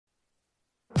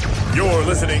You're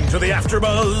listening to the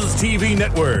AfterBuzz TV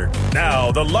Network, now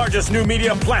the largest new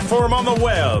media platform on the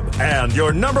web, and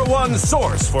your number one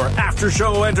source for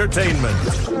after-show entertainment.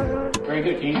 Very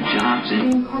good, King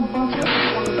Johnson.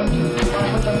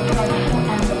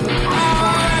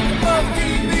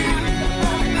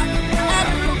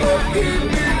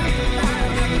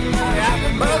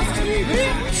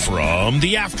 From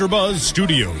the AfterBuzz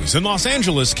Studios in Los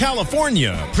Angeles,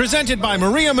 California, presented by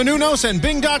Maria Menounos and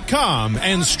Bing.com,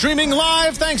 and streaming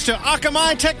live thanks to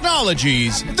Akamai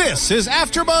Technologies, this is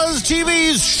AfterBuzz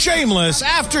TV's Shameless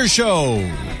After Show.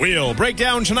 We'll break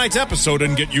down tonight's episode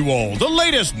and get you all the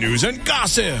latest news and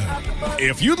gossip.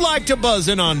 If you'd like to buzz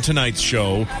in on tonight's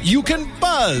show, you can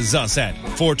buzz us at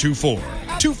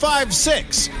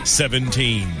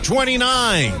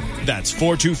 424-256-1729. That's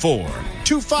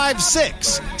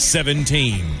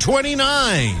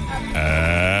 424-256-1729.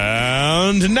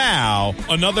 And now,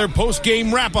 another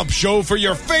post-game wrap-up show for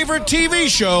your favorite TV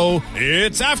show.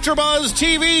 It's AfterBuzz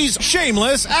TV's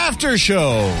Shameless After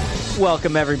Show.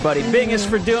 Welcome, everybody. Bing is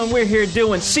for doing. We're here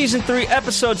doing Season 3,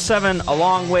 Episode 7, A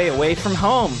Long Way Away from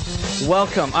Home.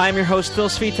 Welcome. I'm your host, Phil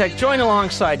Svitek, joined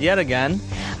alongside yet again.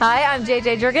 Hi, I'm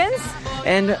JJ Jurgens.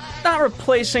 And not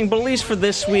replacing, but at least for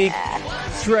this week,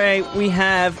 Dre, we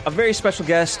have a very special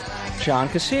guest, John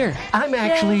Kassir. I'm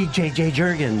actually JJ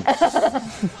Jurgens.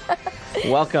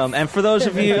 Welcome. And for those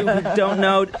of you who don't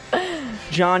know,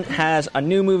 John has a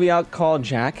new movie out called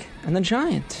Jack and the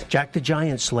Giant. Jack the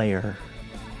Giant Slayer.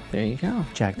 There you go.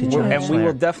 Jack the Giant And Slayer. we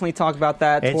will definitely talk about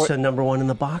that. It's the number one in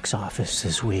the box office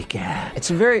this week. Yeah.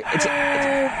 That's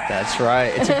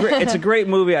right. It's a great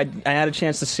movie. I had a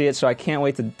chance to see it, so I can't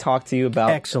wait to talk to you about.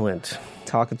 Excellent.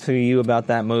 Talking to you about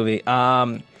that movie.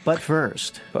 But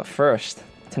first,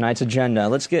 tonight's agenda.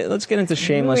 Let's get into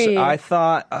Shameless. I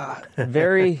thought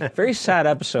very very sad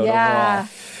episode overall.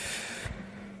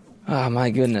 Oh my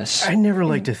goodness. I never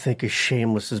like to think of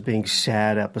Shameless as being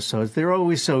sad episodes. They're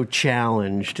always so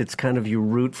challenged. It's kind of you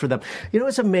root for them. You know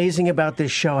what's amazing about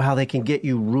this show? How they can get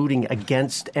you rooting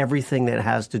against everything that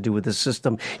has to do with the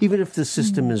system, even if the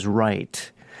system is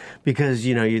right. Because,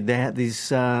 you know, they have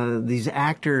these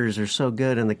actors are so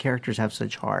good and the characters have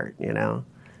such heart, you know.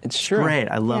 It's true. Great.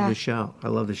 I love the show. I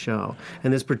love the show.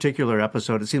 And this particular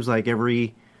episode, it seems like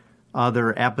every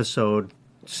other episode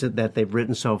that they've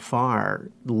written so far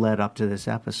led up to this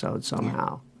episode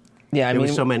somehow. Yeah, there were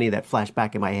so many that flashed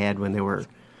back in my head when they were,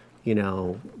 you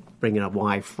know, bringing up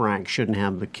why Frank shouldn't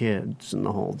have the kids and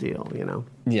the whole deal, you know.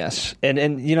 Yes,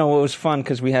 and you know it was fun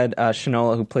because we had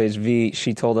Shanola who plays V.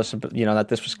 She told us, you know, that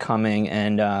this was coming,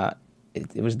 and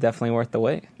it was definitely worth the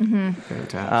wait. Mm-hmm.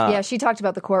 Fantastic. Yeah, she talked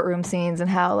about the courtroom scenes and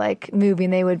how like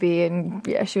moving they would be, and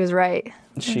yeah, she was right.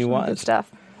 She was. Good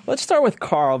stuff. Let's start with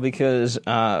Carl because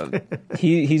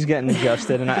he's getting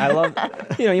adjusted, and I love,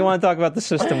 you know, you want to talk about the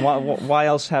system. Why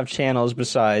else have channels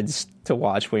besides to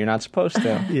watch where you're not supposed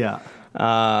to? Yeah.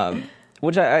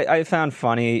 Which I found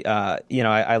funny. You know,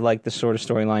 I like the sort of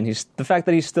storyline. The fact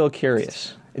that he's still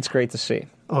curious. It's great to see.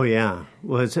 Oh yeah.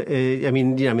 Well,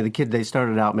 the kid. They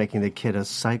started out making the kid a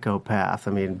psychopath.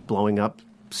 I mean, blowing up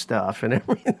stuff and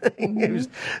everything. He was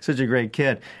such a great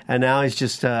kid, and now he's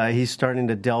just he's starting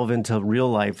to delve into real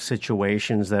life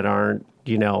situations that aren't,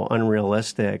 you know,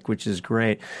 unrealistic, which is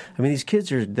great. I mean, these kids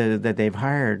that they've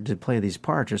hired to play these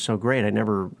parts are so great. I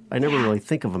never really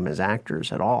think of them as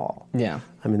actors at all. Yeah.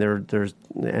 I mean,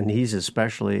 and he's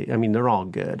especially. I mean, they're all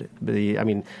good, but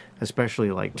especially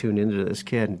like tune into this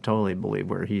kid and totally believe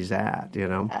where he's at. You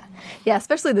know. Yeah,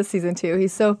 especially this season too.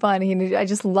 He's so fun. I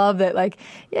just love that. Like,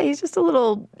 yeah, he's just a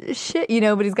little shit, you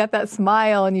know, but he's got that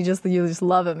smile, and you just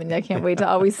love him. And I can't wait to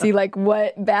always see like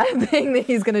what bad thing that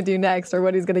he's going to do next or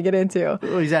what he's going to get into.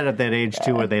 Well, he's at that age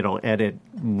too where they don't edit.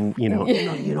 You know,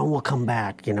 we'll come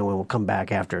back. You know, we'll come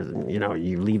back after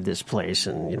you leave this place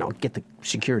and get the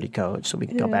security code so we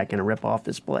can go back in and rip off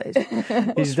this place.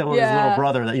 He's telling his little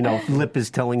brother that, Lip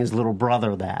is telling his little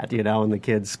brother that, and the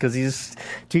kids, because he's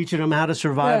teaching them how to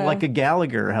survive like a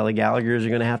Gallagher, how the Gallaghers are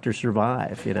going to have to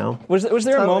survive, Was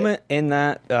there a moment in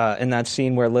that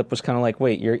scene where Lip was kind of like,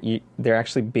 wait, they're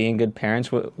actually being good parents?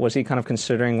 Was he kind of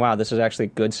considering, wow, this is actually a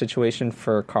good situation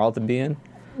for Carl to be in?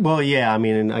 Well, yeah, I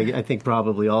mean, and I think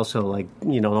probably also, like,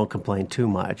 don't complain too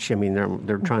much. I mean,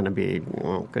 they're trying to be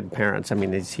good parents. I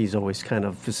mean, he's always kind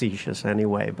of facetious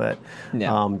anyway, but,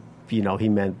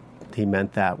 he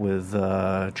meant that with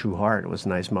true heart. It was a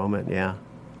nice moment, yeah.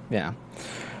 Yeah.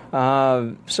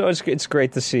 So it's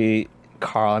great to see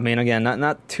Carl. I mean, again,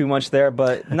 not too much there,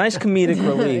 but nice comedic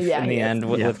relief in the end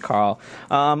with Carl.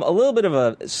 A little bit of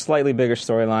a slightly bigger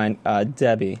storyline,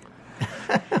 Debbie.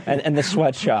 and the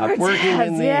sweatshop. Working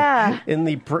in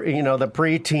the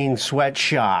preteen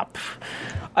sweatshop.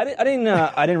 I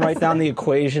didn't write down the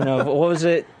equation of what was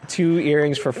it? 2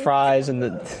 earrings for fries and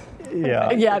the.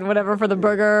 Yeah. Yeah, and whatever for the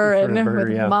burger For the and burger,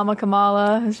 with yeah. Mama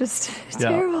Kamala. It's just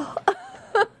terrible.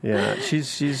 Yeah,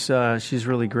 she's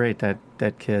really great. That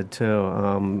kid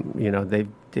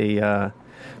too.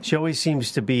 She always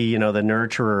seems to be the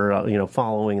nurturer.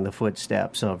 Following the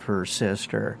footsteps of her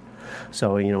sister.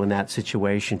 So in that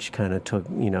situation, she kind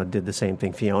of did the same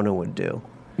thing Fiona would do.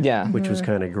 Yeah, which was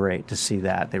kind of great to see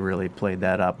that. They really played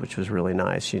that up, which was really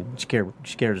nice. She cared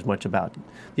as much about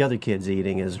the other kids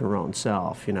eating as her own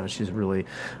self. She's really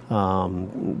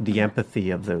the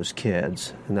empathy of those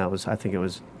kids, and I think it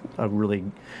was a really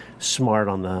smart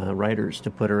on the writers to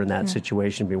put her in that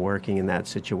situation, be working in that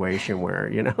situation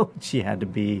where she had to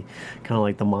be kind of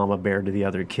like the mama bear to the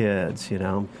other kids.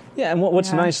 Yeah, and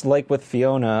what's nice, like with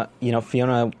Fiona,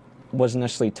 Fiona wasn't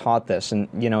necessarily taught this, and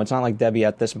it's not like Debbie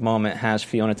at this moment has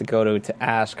Fiona to go to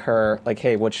ask her, like,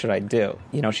 hey, what should I do?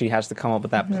 She has to come up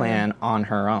with that plan on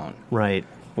her own, right?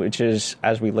 Which is,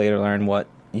 as we later learn, what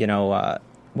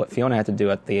Fiona had to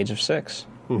do at the age of 6.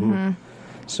 Mm-hmm.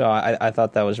 So I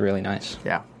thought that was really nice.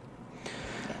 Yeah.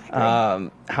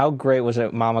 How great was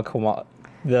it, Mama Kamala?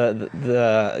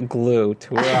 The glue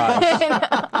to her eyes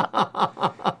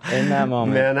in that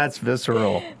moment. Man, that's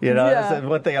visceral. That's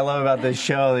one thing I love about this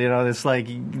show. It's like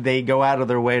they go out of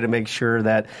their way to make sure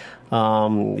that,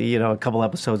 a couple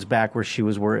episodes back where she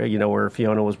was, where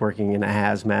Fiona was working in a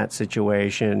hazmat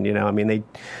situation.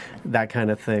 That kind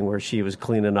of thing where she was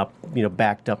cleaning up,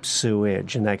 backed up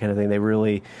sewage and that kind of thing. They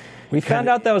really. We found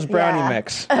out that was brownie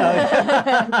mix.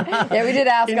 Yeah, we did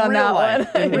ask on that one.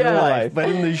 In real life. But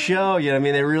in the show,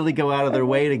 they really go out of their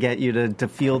way to get you to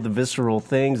feel the visceral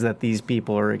things that these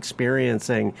people are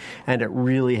experiencing, and it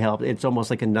really helped. It's almost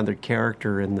like another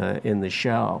character in the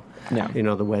show. Yeah.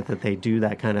 The way that they do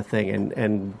that kind of thing,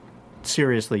 and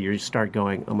seriously, you start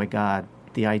going, oh my God.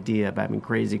 The idea of having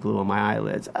crazy glue on my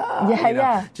eyelids.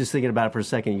 Just thinking about it for a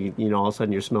second, all of a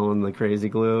sudden you're smelling the crazy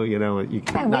glue. We know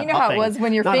how it was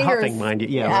when your fingers, huffing, mind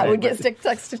you. It would get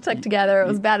stuck together. It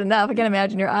was bad enough. I can't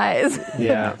imagine your eyes.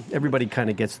 Yeah, everybody kind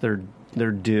of gets their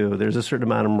due. There's a certain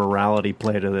amount of morality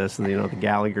play to this, and the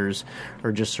Gallaghers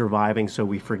are just surviving, so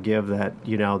we forgive that.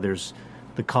 There's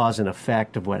the cause and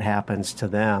effect of what happens to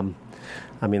them.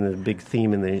 I mean, the big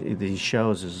theme in these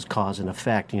shows is cause and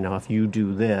effect. If you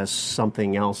do this,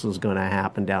 something else is going to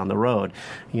happen down the road.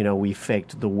 We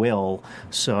faked the will,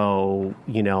 so,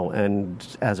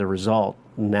 and as a result,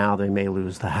 now they may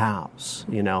lose the house,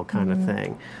 kind of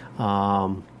thing,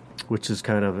 which is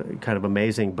kind of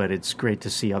amazing, but it's great to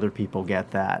see other people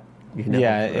get that.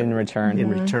 In return.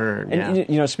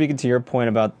 And, speaking to your point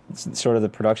about sort of the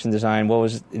production design, what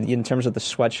was, in terms of the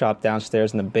sweatshop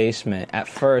downstairs in the basement, at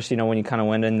first, when you kind of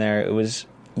went in there, it was,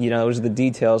 it was the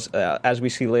details, as we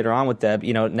see later on with Deb,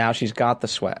 now she's got the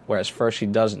sweat, whereas first she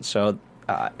doesn't, so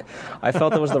I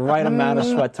felt it was the right amount of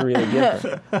sweat to really give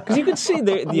her. Because you could see,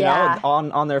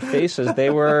 on their faces, they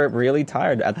were really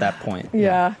tired at that point.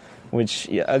 Yeah. Which,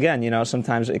 again,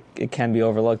 sometimes it can be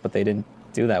overlooked, but they didn't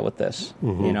do that with this,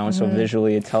 and so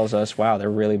visually it tells us, wow, they're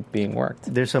really being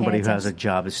worked. There's somebody who has a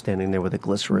job is standing there with a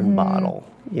glycerin bottle,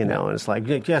 and it's like,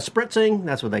 spritzing.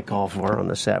 That's what they call for on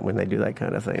the set when they do that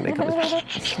kind of thing. They come,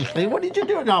 hey, what did you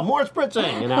do? No, more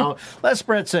spritzing, less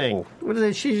spritzing. What is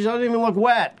it? She doesn't even look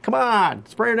wet. Come on,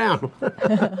 spray her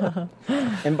down.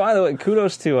 And by the way,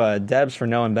 kudos to Debs for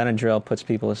knowing Benadryl puts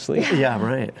people to sleep. Yeah,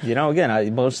 right.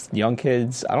 Again, most young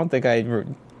kids, I don't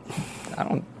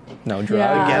no drug.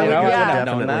 Yeah,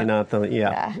 definitely not.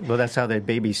 Well, that's how they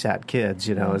babysat kids.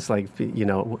 It's like, was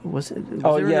it? Was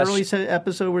there an early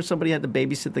episode where somebody had to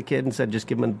babysit the kid and said, just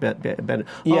give him a bed?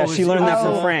 Yeah, she learned that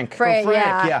from Frank. Frank,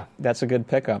 yeah. That's a good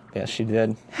pickup. Yes, she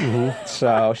did.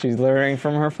 So she's learning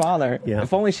from her father. Yeah.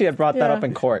 If only she had brought that up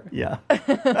in court. Yeah.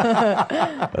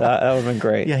 that would have been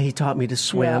great. Yeah, he taught me to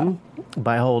swim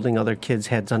by holding other kids'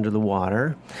 heads under the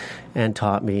water, and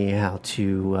taught me how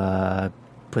to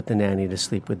put the nanny to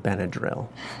sleep with Benadryl.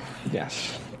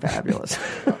 Yes. Fabulous.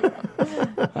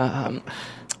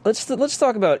 Let's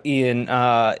talk about Ian.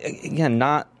 Again,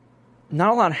 not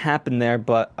a lot happened there,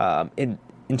 but in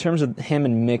terms of him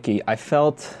and Mickey, I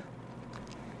felt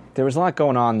there was a lot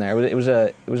going on there. It was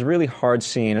a really hard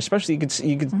scene, especially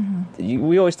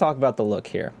we always talk about the look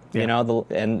here,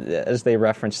 and as they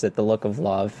referenced it, the look of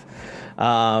love,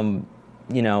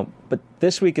 but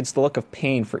this week it's the look of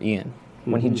pain for Ian.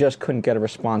 When he just couldn't get a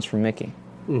response from Mickey.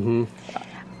 Go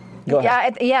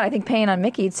ahead. I think pain on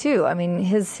Mickey too. I mean,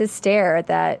 his stare at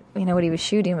that, what he was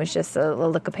shooting was just a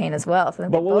look of pain as well. So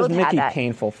but what was Mickey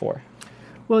painful for?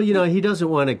 Well, he doesn't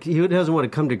want to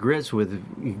come to grips with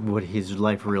what his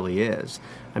life really is.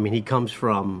 I mean, he comes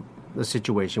from a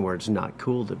situation where it's not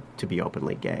cool to be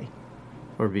openly gay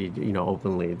or be,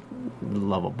 openly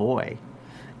love a boy,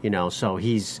 so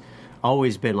he's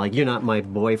always been like, you're not my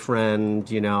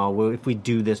boyfriend, if we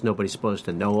do this, nobody's supposed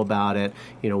to know about it,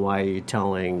 why are you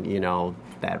telling,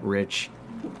 that rich,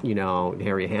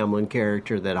 Harry Hamlin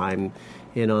character that I'm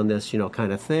in on this,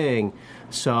 kind of thing.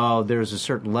 So there's a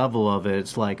certain level of it.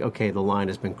 It's like, okay, the line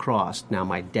has been crossed. Now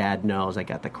my dad knows I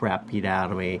got the crap beat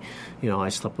out of me. I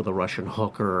slept with a Russian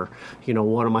hooker.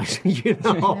 What am I,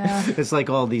 Yeah. It's like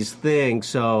all these things.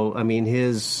 So, I mean,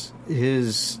 his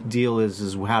deal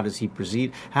is how does he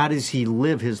proceed? How does he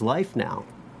live his life now?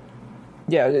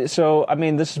 Yeah, so, I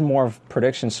mean, this is more of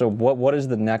prediction. So what is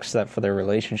the next step for their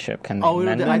relationship? Can they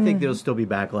mend it? I think there'll still be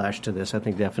backlash to this. I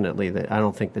think definitely that I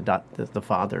don't think the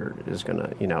father is going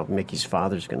to, Mickey's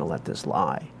father's going to let this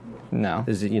lie. No.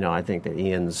 I think that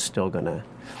Ian's still going to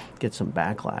get some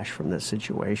backlash from this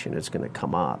situation. It's going to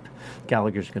come up.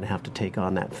 Gallagher's going to have to take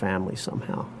on that family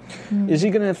somehow. Is he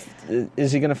going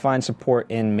to find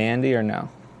support in Mandy or no?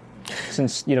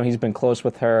 Since, he's been close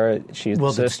with her, she's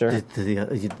the sister.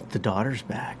 The daughter's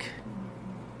back.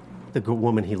 The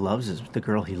woman he loves the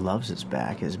girl he loves is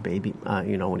back. His baby,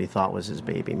 what he thought was his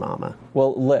baby mama.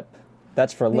 Well, Lip.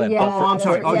 That's for Lip. Yeah. Oh, I'm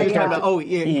sorry. Oh, Yeah, you're yeah. talking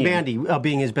about Mandy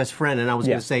being his best friend, and I was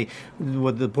going to say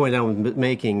what the point I was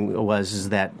making is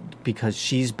that because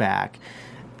she's back,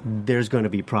 there's going to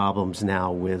be problems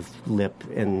now with Lip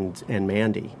and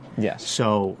Mandy. Yes.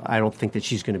 So I don't think that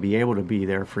she's going to be able to be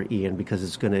there for Ian because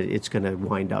it's going to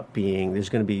wind up being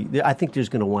I think there's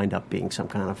going to wind up being some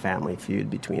kind of family feud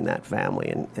between that family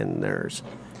and theirs.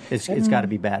 It's got to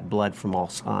be bad blood from all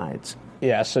sides.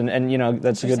 Yes, and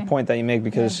that's a good point that you make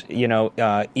because Ian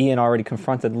already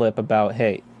confronted Lip about,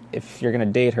 hey, if you're going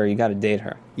to date her, you got to date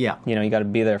her. Yeah. You got to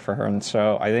be there for her, and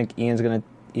so I think Ian's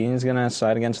gonna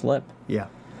side against Lip. Yeah.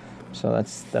 So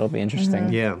that'll be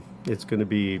interesting. Yeah. It's going to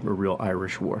be a real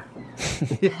Irish war.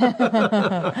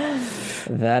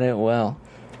 That it will.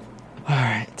 All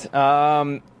right.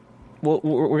 Well,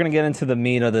 we're going to get into the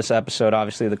meat of this episode,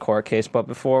 obviously the court case. But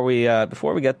before we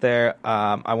get there,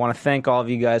 I want to thank all of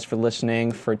you guys for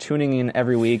listening, for tuning in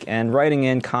every week and writing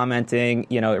in, commenting.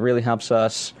 It really helps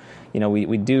us.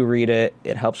 We do read it.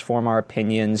 It helps form our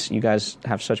opinions. You guys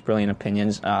have such brilliant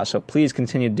opinions. So please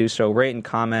continue to do so. Rate and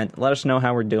comment. Let us know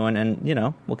how we're doing, and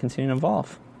we'll continue to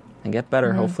evolve and get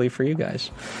better, hopefully, for you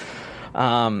guys.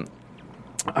 All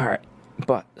right.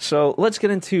 But so let's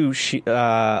get into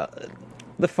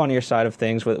the funnier side of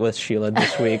things with Sheila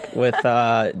this week, with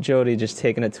Jody just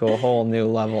taking it to a whole new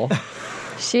level.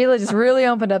 Sheila just really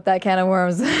opened up that can of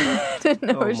worms. Didn't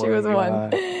know she was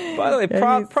one. By the way,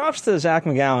 props to Zach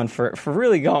McGowan for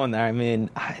really going there. I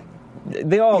mean,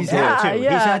 they all He's do. had to.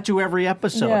 Yeah. He's had to every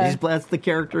episode. Yeah. That's the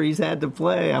character he's had to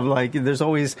play. I'm like, there's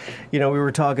always, we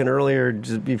were talking earlier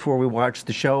just before we watched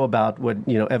the show about what,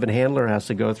 Evan Handler has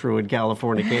to go through in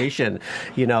Californication.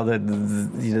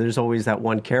 There's always that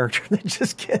one character that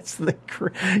just gets the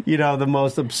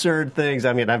most absurd things.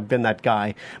 I mean, I've been that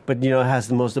guy, but, has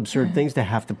the most absurd things to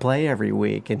have to play every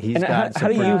week. And he's got how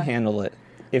do you handle it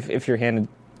if you're handed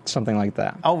something like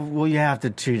that? Oh, well, you have to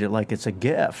treat it like it's a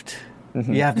gift.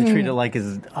 Mm-hmm. You have to treat it like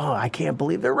I can't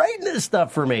believe they're writing this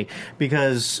stuff for me,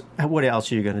 because what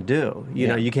else are you going to do?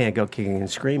 You can't go kicking and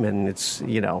screaming. It's,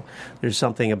 there's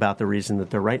something about the reason that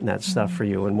they're writing that stuff for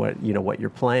you and what you're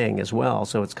playing as well.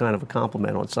 So it's kind of a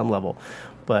compliment on some level.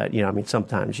 But,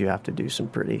 sometimes you have to do some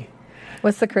pretty...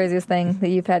 What's the craziest thing that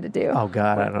you've had to do? Oh,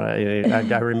 God, I don't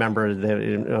know. I remember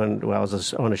that I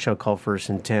was on a show called First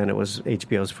and 10. It was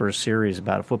HBO's first series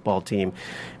about a football team,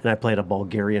 and I played a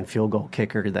Bulgarian field goal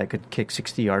kicker that could kick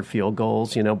 60-yard field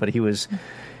goals, but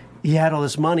he had all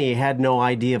this money. He had no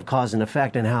idea of cause and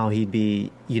effect and how he'd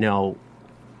be, he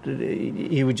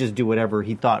would just do whatever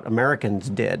he thought Americans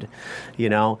did,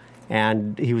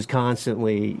 and he was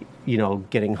constantly,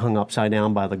 getting hung upside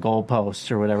down by the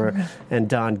goalposts or whatever. And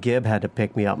Don Gibb had to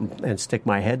pick me up and stick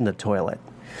my head in the toilet.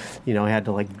 He had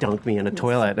to dunk me in a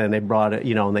toilet, and they brought it,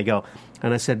 and they go,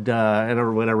 and I said,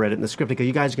 and when I read it in the script, they go,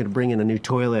 you guys are going to bring in a new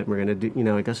toilet. We're going to do,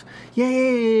 he goes,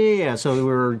 yeah. So we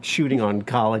were shooting on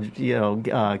college,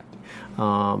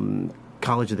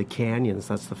 College of the Canyons.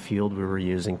 That's the field we were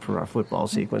using for our football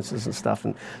sequences and stuff.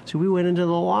 And so we went into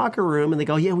the locker room, and they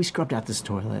go, yeah, we scrubbed out this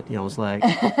toilet. I was like,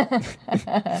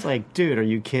 it's like, dude, are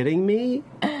you kidding me?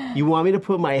 You want me to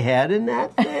put my head in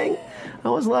that thing? I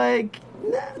was like,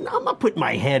 no, I'm not putting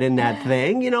my head in that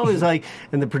thing. It was like,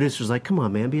 and the producer's like, come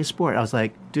on, man, be a sport. I was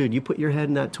like, dude, you put your head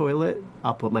in that toilet,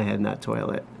 I'll put my head in that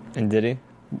toilet. And did he?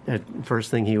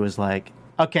 First thing he was like,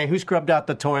 Okay, who scrubbed out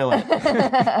the toilet?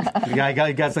 The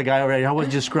guy gets the guy already. How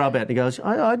would you scrub it? And he goes,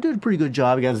 I did a pretty good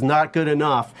job. He goes, not good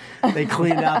enough. They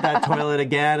cleaned out that toilet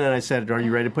again, and I said, are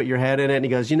you ready to put your head in it? And he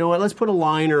goes, you know what? Let's put a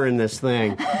liner in this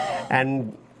thing.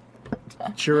 And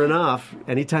sure enough,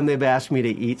 anytime they've asked me to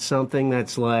eat something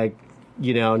that's like,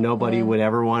 nobody would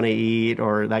ever want to eat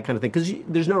or that kind of thing, because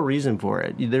there's no reason for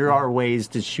it. There are ways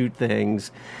to shoot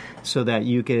things so that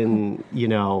you can,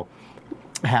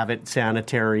 have it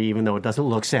sanitary even though it doesn't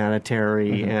look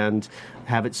sanitary, and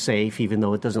have it safe even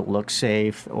though it doesn't look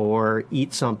safe, or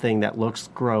eat something that looks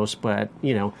gross but,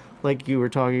 like you were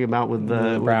talking about with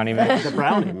the brownie mix. The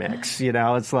brownie mix,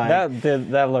 it's like...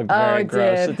 That looked very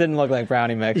gross. It didn't look like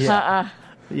brownie mix. Yeah.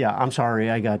 Yeah, I'm sorry.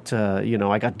 I got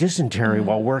I got dysentery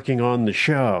while working on the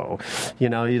show. You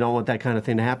don't want that kind of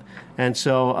thing to happen. And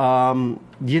so,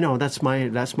 that's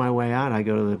my way out. I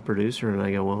go to the producer and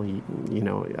I go, well, you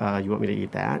want me to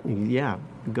eat that? Yeah,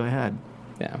 go ahead.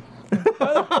 Yeah.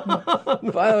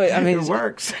 By the way, I mean, it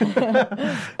works.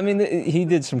 I mean, he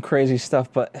did some crazy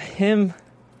stuff, but him.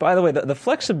 By the way, the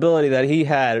flexibility that he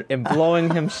had in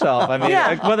blowing himself, I mean,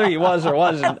 like, whether he was or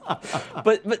wasn't,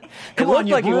 but it looked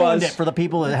like he was. It for the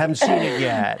people that haven't seen it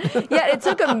yet. Yeah, it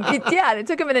took him. It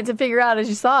took a minute to figure out as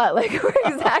you saw it, like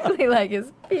exactly like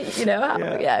his feet.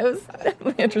 It was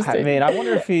definitely interesting. I mean, I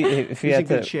wonder if he He's had in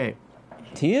good shape.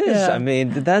 He is. Yeah. I mean,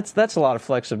 that's a lot of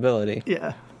flexibility.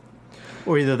 Yeah,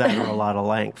 or either that or a lot of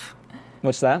length.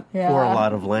 What's that? Yeah. Or a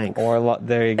lot of length. Or a lot.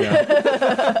 There you go.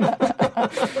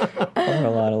 Or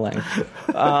a lot of length.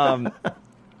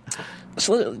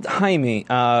 So Jaime,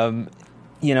 kind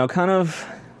of.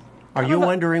 Are you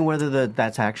wondering whether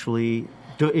that's actually?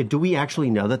 Do we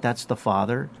actually know that that's the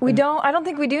father? We don't. I don't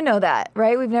think we do know that,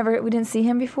 right? We didn't see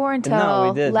him before until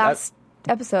we did. last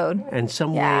episode. And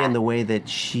some way in the way that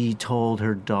she told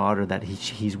her daughter that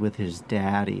he's with his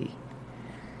daddy.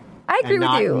 I agree with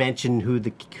you. And not mention who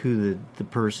the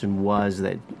person was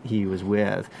that he was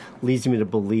with leads me to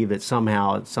believe that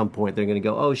somehow at some point they're going to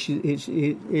go, oh, he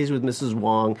is with Mrs.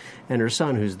 Wong and her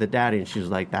son, who's the daddy. And she's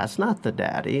like, that's not the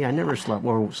daddy. I never slept,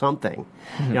 or something.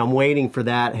 Mm-hmm. I'm waiting for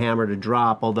that hammer to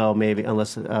drop, although maybe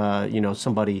unless,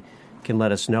 somebody can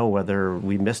let us know whether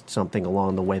we missed something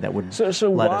along the way that would let us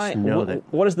know that.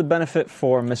 What is the benefit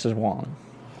for Mrs. Wong?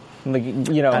 Like,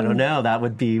 I don't know. That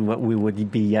would be what we would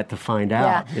be yet to find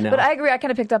out. Yeah, but I agree. I kind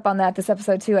of picked up on that this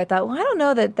episode too. I thought, well, I don't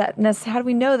know that how do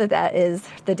we know that is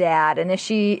the dad? And if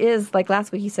she is, like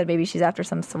last week, he said maybe she's after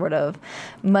some sort of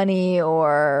money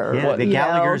or the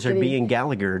Gallaghers are being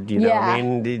Gallaghered. I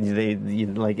mean, they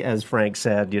like as Frank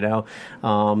said, the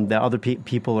other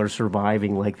people are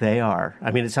surviving like they are. I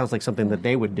mean, it sounds like something that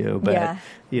they would do, but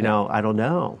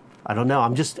I don't know.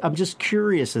 I'm just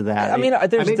curious of that. I mean,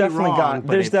 there's definitely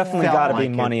got to be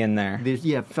money in there.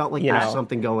 It felt like there's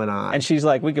something going on. And she's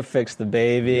like, we could fix the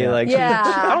baby. Yeah. Like,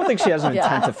 I don't think she has an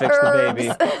intent to fix the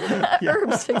baby.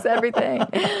 Herbs fix everything.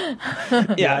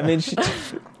 Yeah, I mean,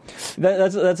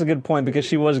 that's a good point because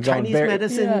she was going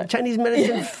Chinese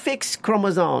medicine fix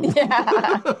chromosomes.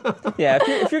 Yeah,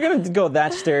 if you're going to go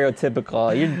that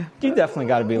stereotypical, you definitely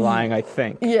got to be lying, I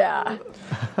think. Yeah.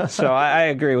 So I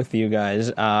agree with you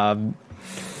guys.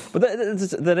 But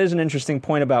that is an interesting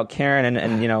point about Karen,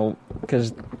 and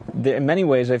because in many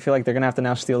ways I feel like they're going to have to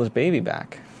now steal his baby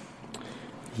back.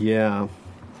 Yeah.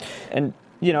 And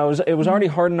it was already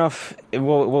hard enough. We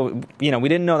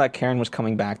didn't know that Karen was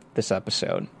coming back this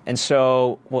episode, and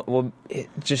so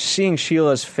just seeing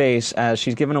Sheila's face as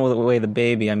she's giving away the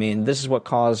baby. I mean, this is what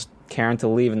caused Karen to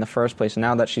leave in the first place. And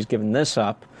now that she's given this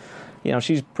up,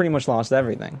 she's pretty much lost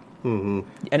everything. Mm-hmm.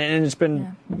 And it's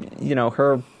been,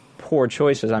 her poor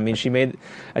choices. I mean, she made,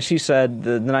 as she said,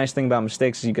 the nice thing about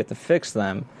mistakes is you get to fix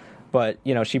them. But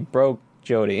she broke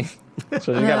Jody. So she's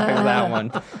got to fix that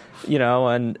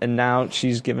one, and now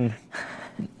she's given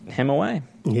him away.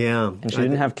 Yeah. And she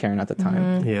didn't have Karen at the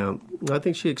time. Mm-hmm. Yeah. I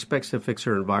think she expects to fix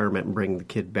her environment and bring the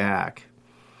kid back.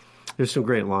 There's some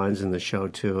great lines in the show,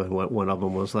 too, and one of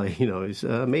them was like, he's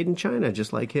made in China,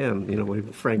 just like him,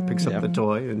 when Frank picks up the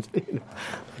toy and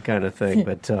that kind of thing.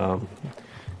 But,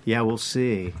 we'll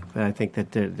see. But I think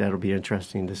that'll be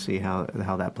interesting to see how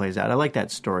that plays out. I like that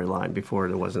storyline. Before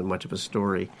there wasn't much of a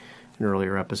story in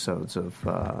earlier episodes of,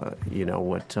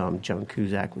 what Joan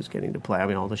Cusack was getting to play. I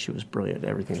mean, although she was brilliant,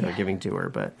 everything they're giving to her.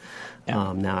 But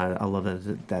now I love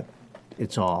that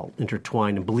it's all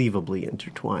intertwined and believably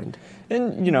intertwined.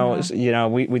 And,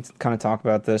 we kind of talk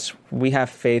about this. We have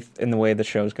faith in the way the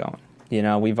show's going. This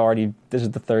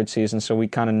is the third season, so we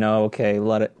kind of know, okay,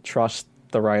 trust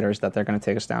the writers that they're going to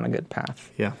take us down a good path.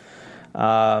 Yeah.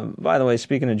 By the way,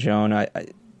 speaking of Joan, I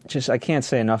can't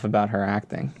say enough about her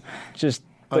acting. Just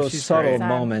those subtle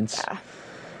moments.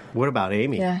 What about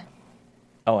Amy? Yeah.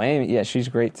 Oh, Amy, yeah, she's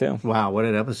great too. Wow, what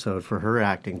an episode for her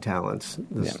acting talents.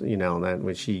 You know, that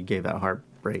when she gave that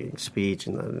heartbreaking speech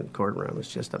in the courtroom,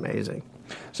 it's just amazing.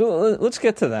 So let's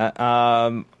get to that.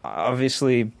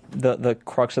 Obviously, the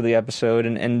crux of the episode,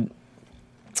 and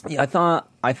I thought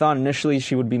initially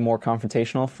she would be more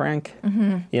confrontational, Frank.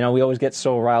 Mm-hmm. You know, we always get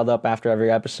so riled up after every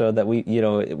episode that we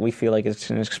feel like it's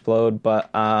going to explode,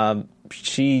 but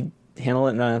she handled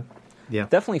it in a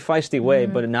definitely feisty way,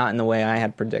 but not in the way I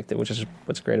had predicted, which is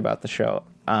what's great about the show.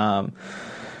 But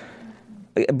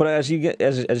as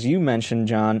you mentioned,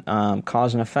 John,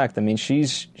 cause and effect. I mean,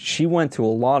 she went to a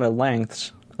lot of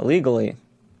lengths illegally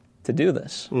to do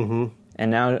this, and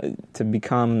now to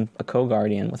become a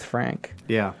co-guardian with Frank.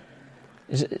 Yeah.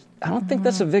 I don't think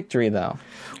that's a victory, though.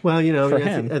 Well, you know,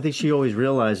 him. I think she always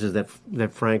realizes that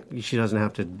Frank. She doesn't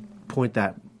have to point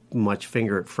that much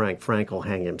finger at Frank. Frank will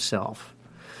hang himself.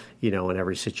 You know, in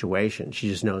every situation. She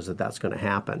just knows that that's going to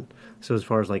happen. So as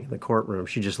far as like in the courtroom,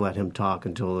 she just let him talk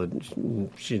until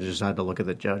she just had to look at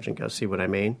the judge and go, see what I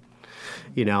mean?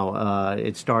 You know,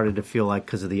 it started to feel like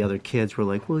because of the other kids were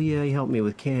like, well, yeah, he helped me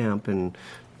with camp. And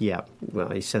yeah, well,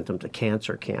 he sent them to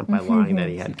cancer camp by lying that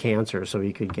he had cancer so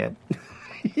he could get...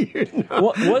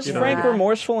 Was Frank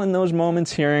remorseful in those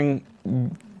moments hearing,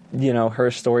 you know, her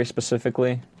story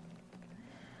specifically?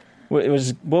 What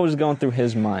was going through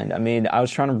his mind? I mean, I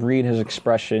was trying to read his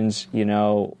expressions, you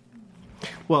know.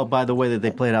 Well, by the way that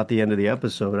they played out the end of the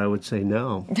episode, I would say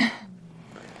no.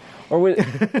 For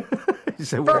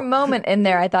a moment in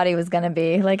there, I thought he was going to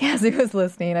be, like, as he was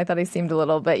listening, I thought he seemed a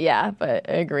little, but I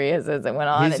agree, as it went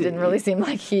on, it didn't really seem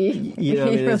like he... You know,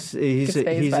 he's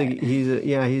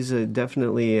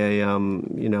definitely a,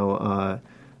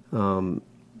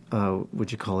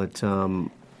 what'd you call it,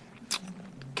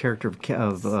 character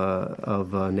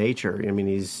of nature. I mean,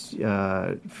 he's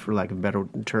for lack of a better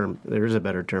term, there is a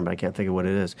better term, but I can't think of what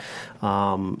it is.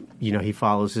 You know, he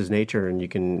follows his nature, and you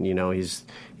can, you know, he's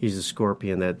a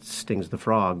scorpion that stings the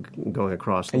frog going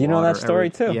across the water. You know that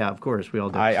story too. Yeah, of course, we all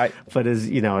do. But as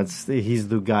you know, he's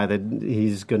the guy that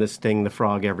he's going to sting the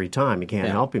frog every time. He can't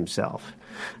help himself.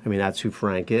 I mean, that's who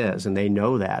Frank is, and they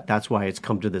know that. That's why it's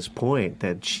come to this point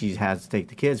that she has to take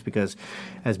the kids, because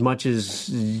as much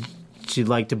as she'd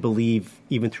like to believe,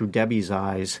 even through Debbie's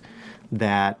eyes,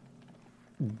 that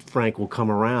Frank will come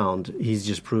around. He's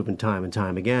just proven time and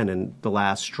time again. And the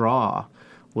last straw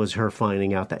was her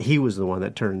finding out that he was the one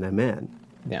that turned them in.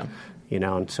 Yeah. You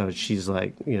know, and so she's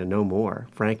like, you know, no more.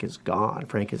 Frank is gone.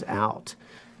 Frank is out.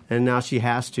 And now she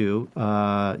has to,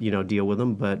 deal with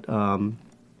him. But,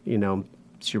 you know,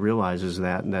 she realizes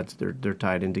that, and that's they're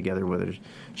tied in together whether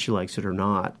she likes it or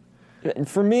not.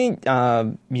 For me,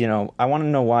 I want to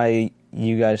know why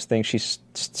you guys think she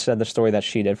said the story that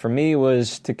she did. For me, it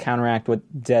was to counteract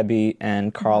what Debbie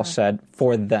and Carl said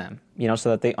for them, you know, so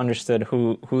that they understood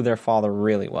who their father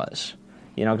really was.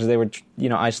 You know, because they were, you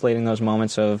know, isolating those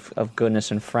moments of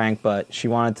goodness in Frank, but she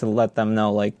wanted to let them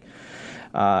know, like,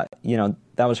 you know,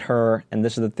 that was her, and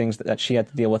this are the things that she had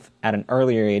to deal with at an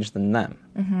earlier age than them.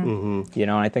 Mm-hmm. Mm-hmm. You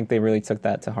know, and I think they really took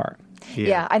that to heart.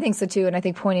 Yeah, I think so too, and I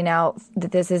think pointing out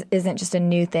that this isn't just a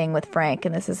new thing with Frank,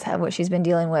 and this is what she's been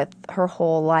dealing with her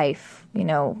whole life, you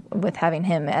know, with having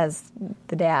him as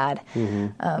the dad.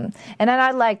 Mm-hmm. And I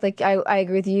I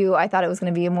agree with you. I thought it was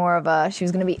going to be more of she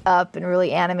was going to be up and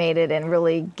really animated and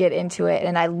really get into it,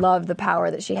 and I loved the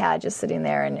power that she had just sitting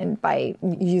there, and by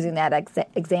using that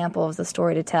example as a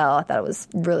story to tell, I thought it was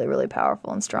really, really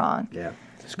powerful and strong. Yeah.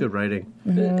 It's good writing.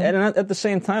 Mm-hmm. And at the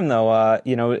same time, though,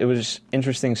 you know, it was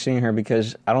interesting seeing her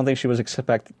because I don't think she was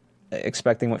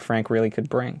expecting what Frank really could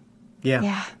bring. Yeah.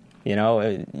 Yeah. You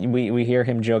know, we hear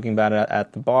him joking about it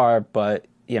at the bar, but,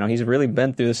 you know, he's really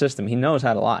been through the system. He knows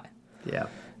how to lie. Yeah.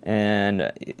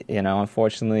 And, you know,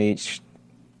 unfortunately,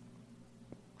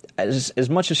 as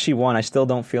much as she won, I still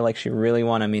don't feel like she really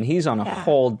won. I mean, he's on a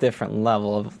whole different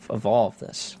level of all of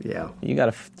this. Yeah. You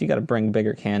gotta bring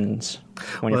bigger cannons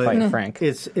when you're fighting Frank.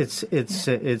 It's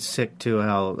sick too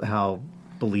how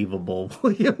believable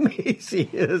William Macy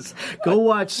is. Go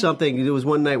watch something. There was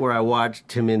one night where I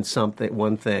watched him in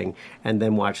one thing, and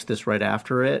then watched this right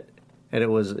after it, and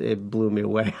it blew me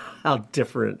away how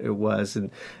different it was. And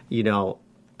you know,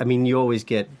 I mean,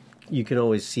 you can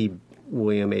always see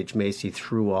William H. Macy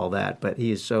through all that, but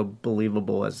he is so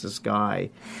believable as this guy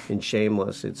in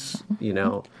Shameless. It's, you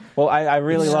know, well, I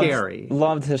really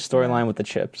loved his storyline with the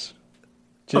chips.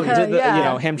 You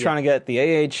know, him trying to get the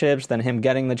AA chips, then him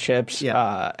getting the chips,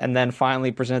 and then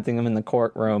finally presenting them in the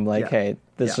courtroom like, hey,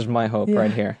 this is my hope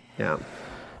right here.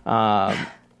 Yeah.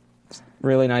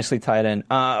 Really nicely tied in.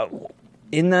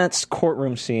 In that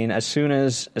courtroom scene, as soon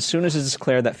as it's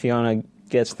declared that Fiona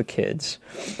gets the kids.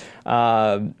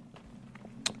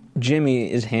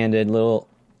 Jimmy is handed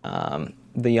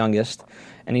the youngest,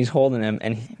 and he's holding him,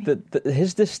 and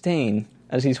his disdain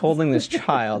as he's holding this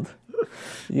child.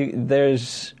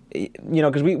 There's,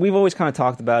 because we've always kind of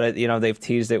talked about it. They've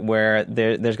teased it where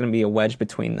there's going to be a wedge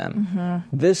between them.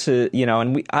 Mm-hmm. This is,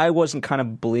 and I wasn't kind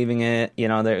of believing it.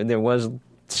 There was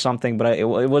something, but it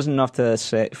wasn't enough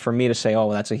for me to say, oh,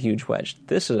 well, that's a huge wedge.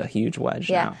 This is a huge wedge.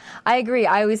 Yeah, now. I agree.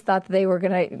 I always thought that they were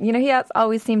gonna, he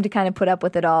always seemed to kind of put up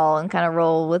with it all and kind of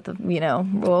roll with the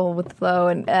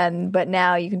flow, but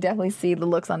now you can definitely see the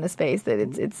looks on his face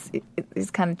that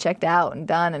he's kind of checked out and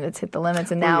done, and it's hit the limits.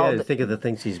 And now, think of the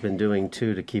things he's been doing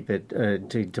too to keep it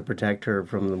to protect her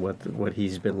from what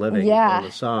he's been living on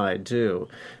the side too.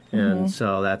 And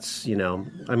so that's,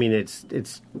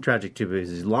 it's tragic too because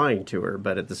he's lying to her,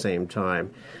 but at the same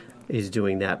time, he's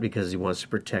doing that because he wants to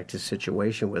protect his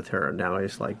situation with her. And now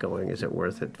he's like going, is it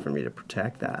worth it for me to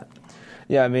protect that?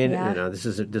 Yeah, I mean,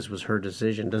 this was her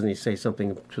decision. Doesn't he say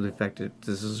something to the effect that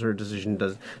this is her decision?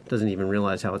 Doesn't even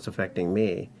realize how it's affecting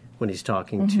me when he's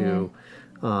talking to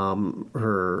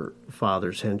her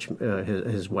father's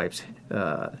his wife's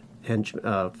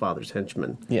father's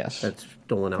henchman. Yes, that's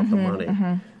doling out the money.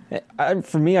 Mm-hmm.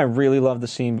 For me, I really love the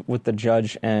scene with the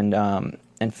judge and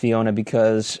Fiona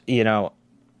because, we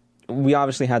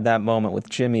obviously had that moment with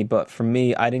Jimmy, but for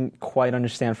me, I didn't quite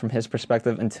understand from his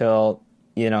perspective until,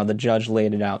 the judge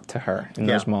laid it out to her in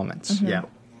those moments. Mm-hmm.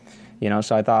 Yeah.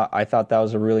 So I thought that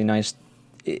was a really nice.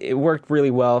 It worked really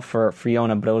well for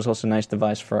Fiona, but it was also a nice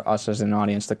device for us as an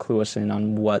audience to clue us in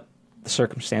on what the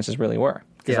circumstances really were.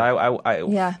 Because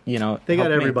they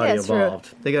got everybody involved.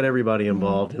 True. They got everybody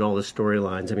involved in all the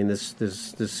storylines. I mean, this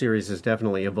series has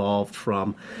definitely evolved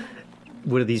from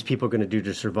what are these people going to do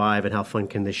to survive, and how fun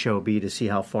can the show be to see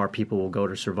how far people will go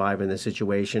to survive in this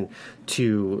situation,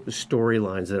 to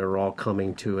storylines that are all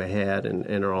coming to a head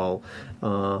and are all,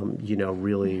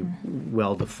 really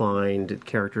well defined.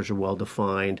 Characters are well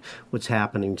defined. What's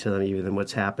happening to them, even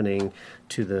what's happening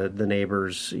to the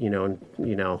neighbors.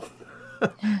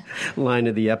 Line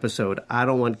of the episode: I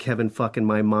don't want Kevin fucking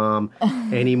my mom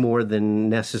any more than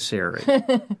necessary.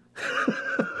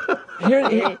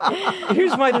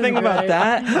 Here's my thing about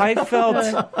that.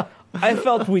 I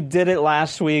felt we did it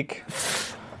last week,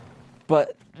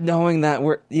 but knowing that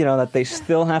that they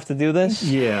still have to do this,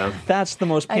 that's the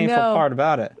most painful part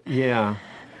about it. Yeah.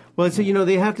 Well, so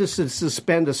they have to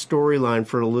suspend a storyline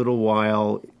for a little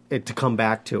while to come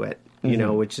back to it.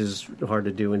 Which is hard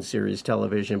to do in series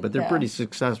television, but they're pretty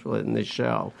successful in this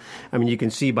show. I mean, you can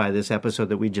see by this episode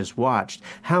that we just watched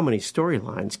how many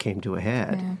storylines came to a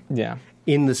head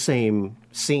in the same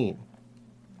scene.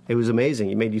 It was amazing.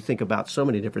 It made you think about so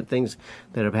many different things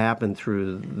that have happened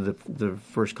through the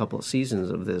first couple of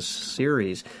seasons of this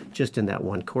series, just in that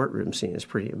one courtroom scene. It's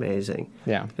pretty amazing.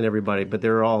 Yeah. And everybody, but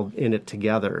they're all in it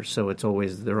together, so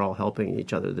they're all helping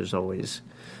each other. There's always...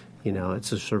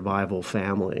 it's a survival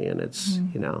family, and it's,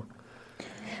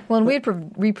 Well,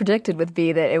 and we predicted with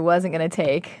V that it wasn't going to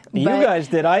take. You guys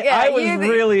did. I was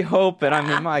really hoping. I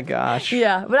mean, my gosh.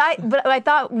 Yeah, but I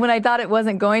thought when I thought it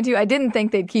wasn't going to, I didn't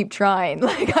think they'd keep trying.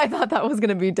 Like I thought that was going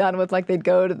to be done with, like they'd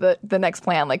go to the next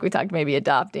plan, like we talked, maybe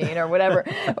adopting or whatever,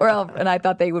 and I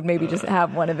thought they would maybe just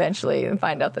have one eventually and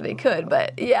find out that they could.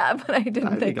 But I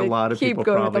didn't think a lot of keep people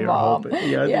going probably with the are mom. hoping.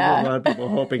 Yeah, I think a lot of people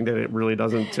hoping that it really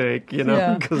doesn't take,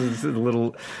 because it's a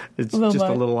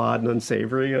little odd and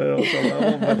unsavory on some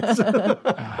level.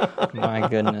 But my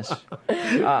goodness.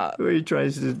 Where he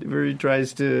tries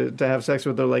to have sex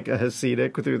with her like a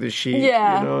Hasidic through the sheet.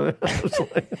 Yeah. I was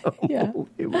like,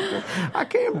 I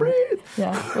can't breathe.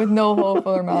 Yeah, with no hole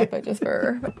for her mouth, but just for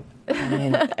her. I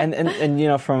mean,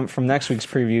 and from next week's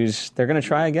previews, they're going to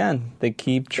try again. They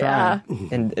keep trying. Yeah.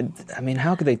 And I mean,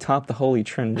 how could they top the Holy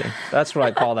Trinity? That's what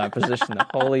I call that position, the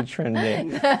Holy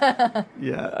Trinity.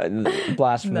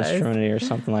 Blasphemous Trinity or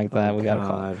something like that. We got to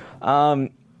call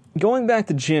it. Going back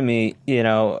to Jimmy, you,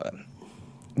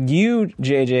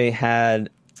 JJ, had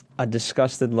a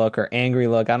disgusted look or angry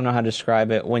look. I don't know how to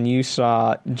describe it when you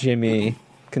saw Jimmy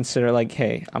consider like,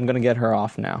 hey, I'm going to get her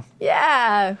off now.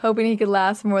 Yeah, hoping he could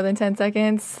last more than 10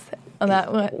 seconds on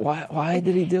that one. Why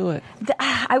did he do it?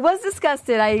 I was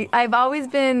disgusted. I've always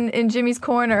been in Jimmy's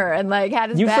corner and like had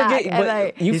his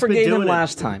back. You forgave him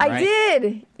last time, right? I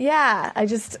did. Yeah,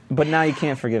 But now you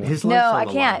can't forgive him. No, I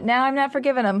can't. Now I'm not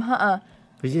forgiving him.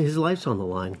 His life's on the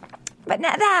line. But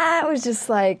that was just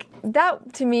like,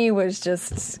 that to me was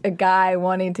just a guy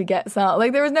wanting to get some,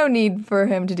 like there was no need for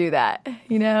him to do that,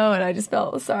 and I just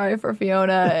felt sorry for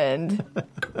Fiona and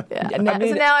so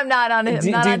now I'm not on him.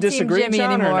 Do you disagree, Team Jimmy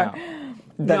John, anymore. or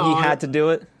no? That he had to do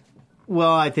it?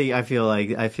 Well, I feel like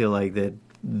that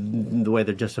the way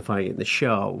they're justifying it in the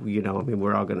show, I mean,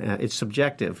 we're all going to. It's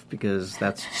subjective because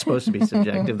that's supposed to be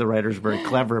subjective. The writer's very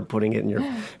clever at putting it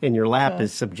in your lap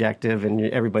is subjective, and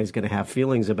everybody's going to have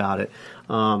feelings about it.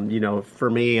 For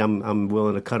me, I'm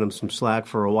willing to cut him some slack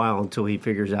for a while until he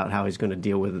figures out how he's going to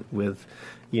deal with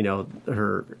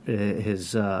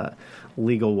his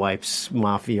legal wife's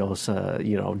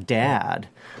mafiosa, dad,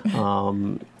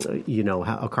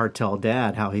 a cartel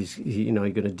dad, how he's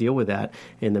going to deal with that.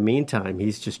 In the meantime,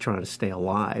 he's just trying to stay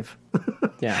alive.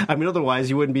 Yeah. I mean, otherwise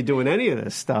you wouldn't be doing any of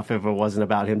this stuff if it wasn't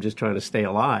about him just trying to stay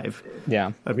alive.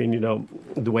 Yeah. I mean,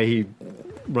 the way he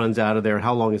runs out of there,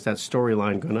 how long is that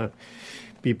storyline going to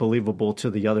be believable to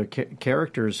the other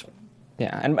characters?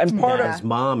 Yeah, and part of his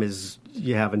mom is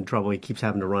having trouble. He keeps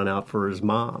having to run out for his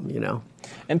mom,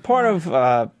 And part of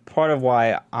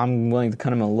why I'm willing to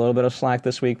cut him a little bit of slack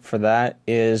this week for that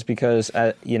is because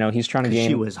he's trying to gain.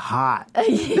 She was hot. There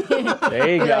you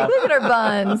go. Look at her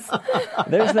buns.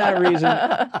 There's that reason,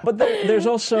 but there's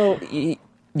also he's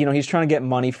trying to get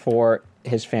money for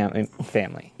his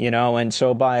family, and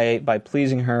so by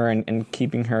pleasing her and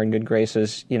keeping her in good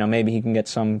graces, maybe he can get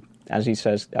some, as he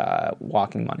says,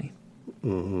 walking money.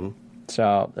 Mm-hmm.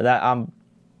 So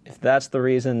if that's the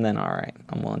reason, then all right,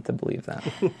 I'm willing to believe that.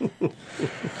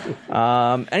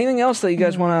 Anything else that you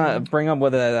guys want to bring up,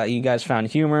 whether that you guys found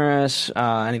humorous,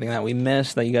 anything that we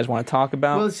missed that you guys want to talk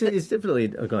about? Well, it's definitely.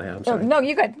 Go ahead. I'm sorry. No,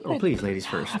 you got. Oh, please, ladies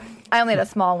first. I only had a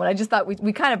small one. I just thought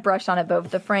we kind of brushed on it, but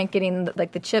with the Frank getting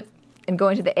the chip and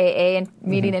going to the AA and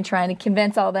meeting and trying to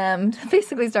convince all them to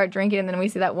basically start drinking, and then we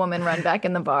see that woman run back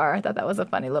in the bar. I thought that was a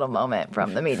funny little moment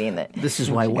from the meeting. This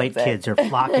is why white kids are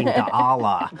flocking to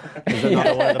Allah. Is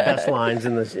another one of the best lines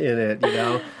in it.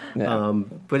 Yeah.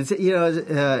 But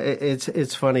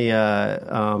it's funny.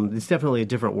 It's definitely a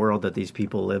different world that these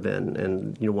people live in,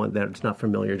 and one that's not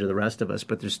familiar to the rest of us,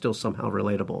 but they're still somehow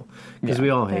relatable because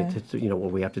we all hate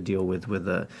what we have to deal with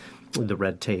the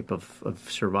red tape of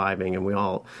surviving, and we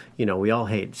all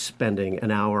hate spending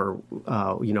an hour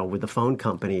with the phone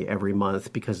company every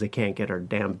month because they can't get our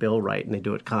damn bill right, and they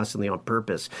do it constantly on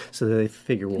purpose, so they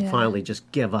figure we'll finally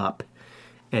just give up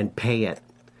and pay it,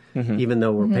 even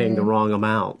though we're paying the wrong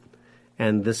amount.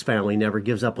 And this family never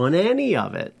gives up on any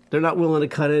of it. They're not willing to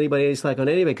cut anybody any slack on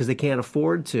anybody because they can't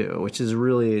afford to, which is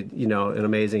really, an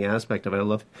amazing aspect of it. I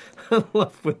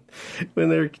love when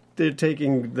they're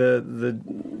taking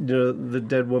the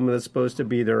dead woman that's supposed to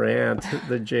be their aunt,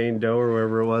 the Jane Doe or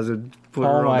whoever it was, and put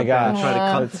her on the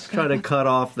back, trying to cut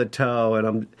off the toe,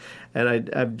 and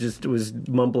I just was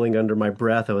mumbling under my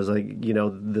breath. I was like,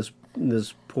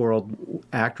 this poor old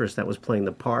actress that was playing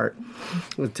the part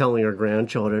was telling her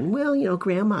grandchildren, well,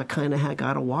 Grandma kind of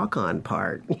got a walk-on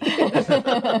part.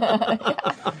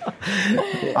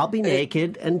 I'll be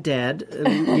naked and dead,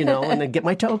 and then get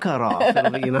my toe cut off. I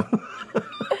mean,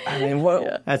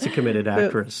 that's a committed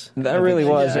actress. That really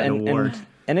was, and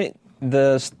it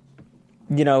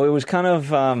was kind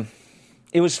of.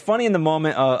 It was funny in the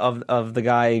moment of the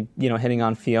guy, hitting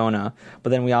on Fiona, but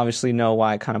then we obviously know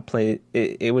why it kind of played.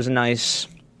 It was a nice,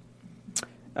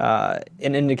 an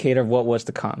indicator of what was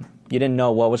to come. You didn't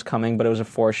know what was coming, but it was a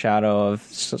foreshadow of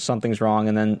something's wrong.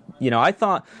 And then, I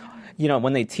thought,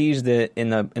 when they teased it in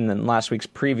the last week's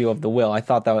preview of the will, I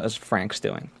thought that was Frank's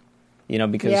doing.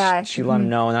 Because she let him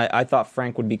know, and I thought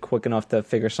Frank would be quick enough to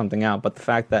figure something out. But the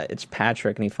fact that it's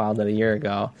Patrick and he filed it a year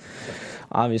ago,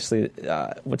 obviously,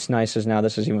 what's nice is now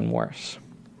this is even worse,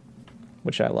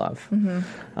 which I love.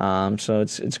 Mm-hmm. So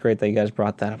it's great that you guys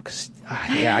brought that up because,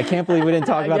 I can't believe we didn't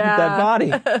talk about the dead body.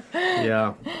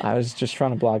 Yeah. I was just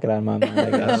trying to block it out of my mind, I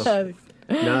guess.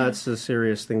 No, it's a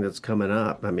serious thing that's coming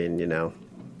up. I mean,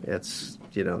 it's,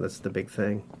 that's the big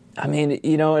thing. I mean,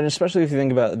 and especially if you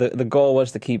think about it, the goal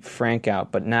was to keep Frank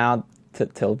out, but now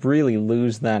to really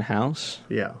lose that house.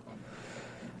 Yeah.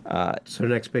 It's the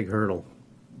next big hurdle.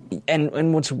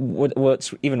 And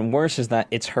what's even worse is that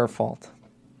it's her fault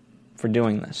for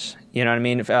doing this. You know what I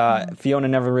mean? Fiona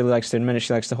never really likes to admit it.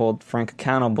 She likes to hold Frank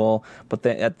accountable, but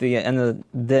at the end of the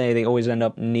day, they always end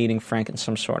up needing Frank in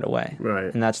some sort of way.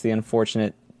 Right. And that's the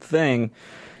unfortunate thing.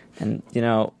 And,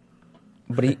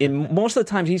 but most of the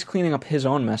times he's cleaning up his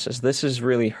own messes. This is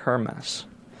really her mess.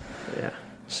 Yeah.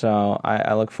 So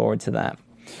I look forward to that.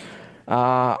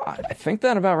 I think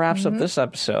that about wraps up this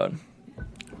episode.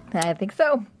 I think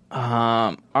so.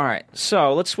 All right,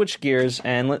 so let's switch gears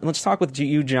and let's talk with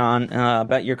you, John,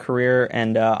 about your career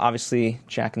and obviously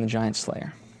Jack and the Giant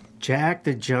Slayer. Jack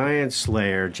the Giant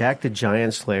Slayer. Jack the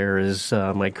Giant Slayer is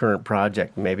my current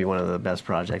project, maybe one of the best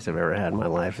projects I've ever had in my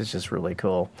life. It's just really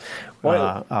cool.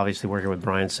 Obviously working with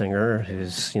Bryan Singer,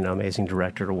 who's amazing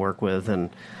director to work with, and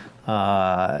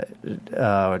Bill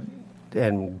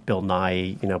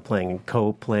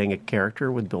Nighy, playing a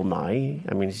character with Bill Nighy.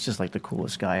 I mean, he's just like the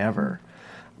coolest guy ever.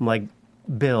 I'm like,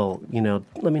 Bill,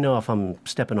 let me know if I'm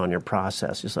stepping on your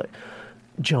process. He's like,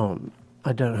 John,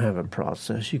 I don't have a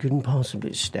process. You couldn't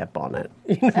possibly step on it.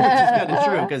 Which is kind of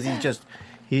true, because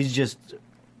he's just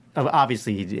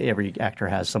obviously every actor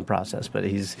has some process, but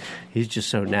he's just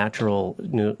so natural,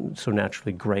 so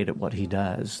naturally great at what he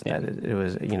does that it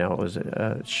was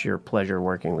a sheer pleasure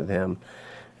working with him.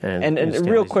 And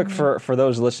real quick for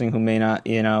those listening who may not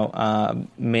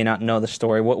know the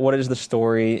story, what is the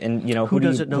story, and who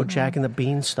doesn't know Jack and the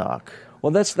Beanstalk?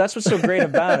 Well, that's what's so great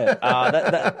about it.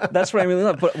 That's what I really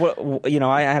love. But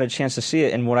I had a chance to see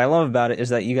it, and what I love about it is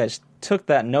that you guys took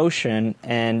that notion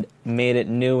and made it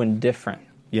new and different.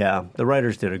 Yeah, the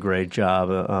writers did a great job.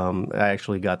 I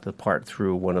actually got the part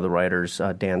through one of the writers,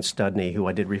 Dan Studney, who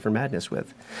I did Reefer Madness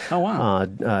with. Oh, wow.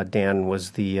 Dan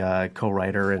was the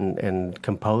co-writer and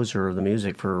composer of the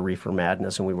music for Reefer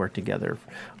Madness, and we worked together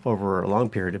over a long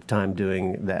period of time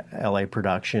doing the L.A.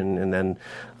 production and then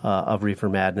of Reefer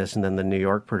Madness, and then the New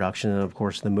York production, and, of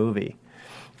course, the movie.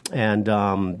 And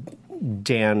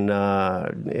Dan,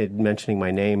 mentioning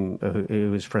my name, who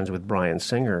was friends with Bryan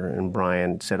Singer, and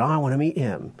Bryan said, I want to meet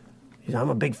him. I'm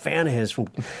a big fan of his from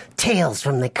Tales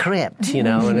from the Crypt,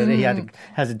 and he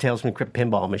has a Tales from the Crypt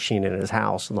pinball machine in his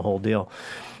house and the whole deal.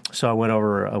 So I went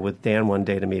over with Dan one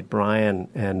day to meet Bryan,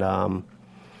 and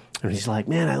he's like,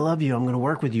 man, I love you. I'm going to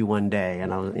work with you one day.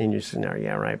 And I was in your scenario,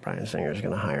 yeah, right, Bryan Singer's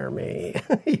going to hire me,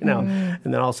 And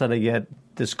then all of a sudden I get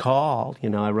this call,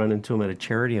 I run into him at a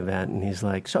charity event, and he's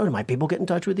like, so do my people get in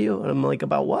touch with you? And I'm like,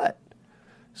 about what?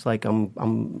 It's like, I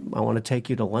want to take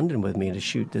you to London with me to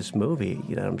shoot this movie,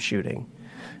 I'm shooting.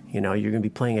 You're going to be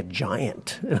playing a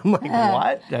giant. And I'm like,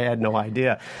 what? I had no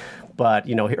idea. But,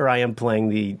 here I am playing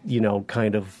the,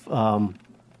 kind of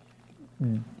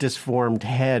disformed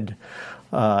head,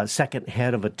 second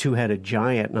head of a two-headed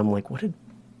giant. And I'm like, what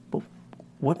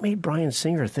made Bryan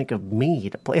Singer think of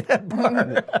me to play that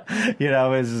part?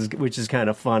 Which is kind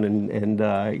of fun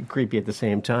and creepy at the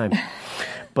same time.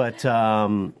 But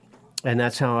and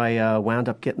that's how I wound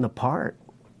up getting the part.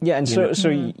 Yeah, and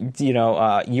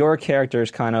your character is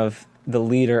kind of the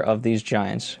leader of these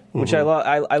giants, which I love.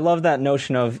 I love that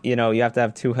notion of you have to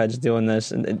have two heads doing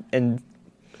this, and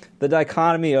the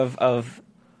dichotomy of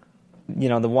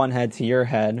the one head to your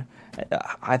head.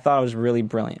 I thought it was really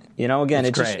brilliant. Again,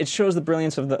 it shows the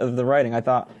brilliance of the writing. I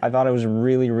thought it was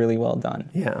really, really well done.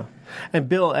 Yeah, and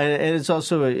Bill, and it's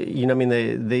also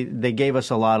they gave us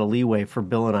a lot of leeway for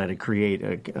Bill and I to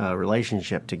create a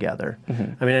relationship together.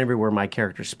 Mm-hmm. I mean, everywhere my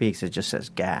character speaks, it just says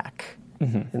 "gack"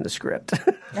 in the script.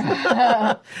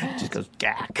 It just goes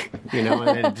 "gack,"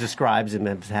 and it describes him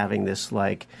as having this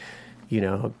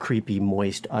creepy,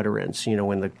 moist utterance.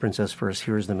 When the princess first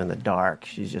hears them in the dark,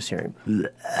 she's just hearing,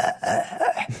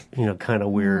 kind of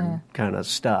weird kind of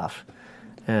stuff.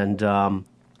 And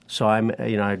so I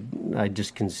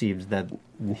just conceived that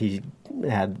he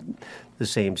had the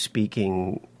same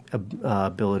speaking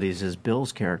abilities as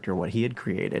Bill's character, what he had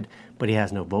created, but he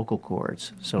has no vocal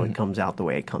cords, so it comes out the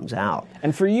way it comes out.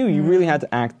 And for you really had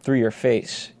to act through your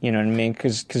face, you know what I mean?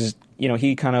 Because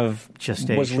he kind of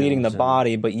was leading the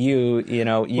body, but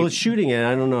well, shooting it,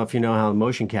 I don't know if you know how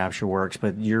motion capture works,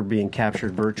 but you're being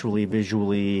captured virtually,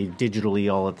 visually,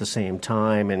 digitally all at the same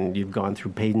time, and you've gone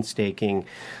through painstaking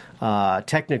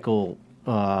technical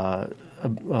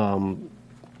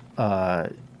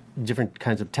different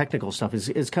kinds of technical stuff.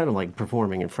 It's kind of like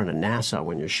performing in front of NASA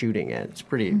when you're shooting it. It's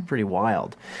pretty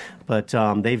wild. But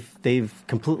they've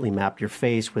completely mapped your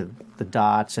face with the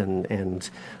dots and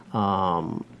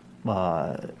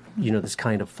this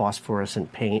kind of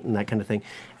phosphorescent paint and that kind of thing,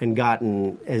 and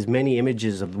gotten as many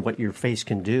images of what your face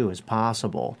can do as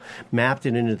possible, mapped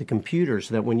it into the computer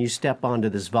so that when you step onto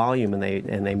this volume and they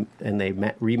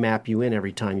remap you in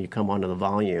every time you come onto the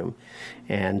volume,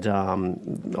 and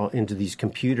into these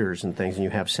computers and things, and you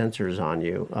have sensors on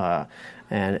you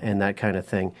and that kind of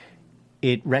thing.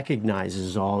 It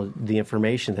recognizes all the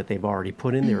information that they've already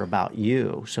put in there about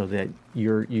you, so that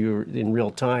you're in real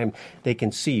time. They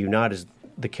can see you not as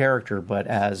the character, but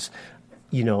as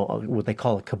what they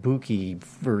call a kabuki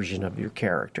version of your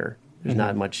character. There's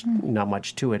not much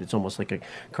to it. It's almost like a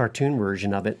cartoon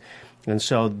version of it. And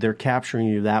so they're capturing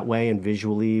you that way, and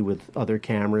visually with other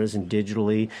cameras and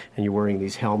digitally, and you're wearing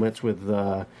these helmets with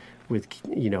 4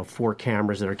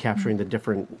 cameras that are capturing the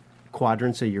different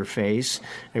quadrants of your face.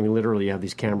 I mean, literally, you have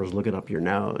these cameras looking up your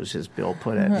nose, as Bill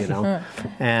put it, you know.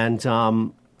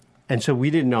 And so we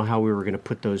didn't know how we were going to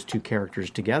put those two characters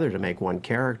together to make one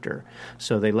character.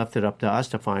 So they left it up to us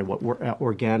to find what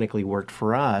organically worked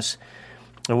for us.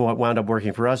 And what wound up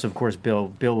working for us, of course,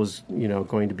 Bill was, you know,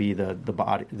 going to be the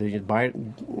body, the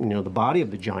body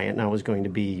of the giant, and I was going to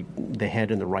be the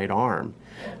head and the right arm.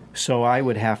 So I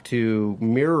would have to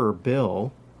mirror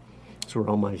Bill. That's where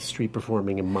all my street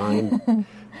performing and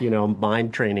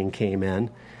mind training came in,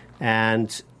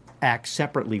 and act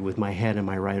separately with my head and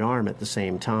my right arm at the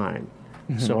same time.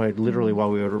 Mm-hmm. So I literally, while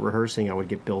we were rehearsing, I would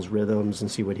get Bill's rhythms and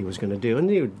see what he was going to do, and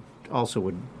he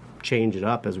would change it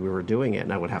up as we were doing it,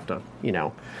 and I would have to, you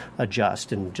know,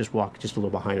 adjust and just walk just a little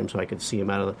behind him so I could see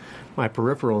him out of my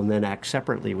peripheral, and then act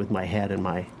separately with my head and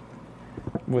my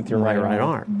right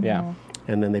arm. Yeah.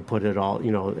 And then they put it all,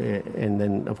 you know, and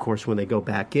then of course when they go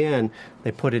back in,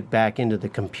 they put it back into the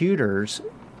computers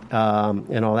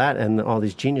and all that, and all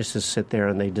these geniuses sit there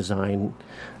and they design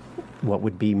what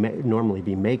would be normally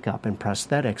be makeup and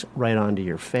prosthetics right onto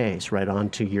your face, right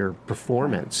onto your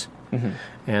performance. Mm-hmm.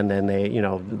 And then they, you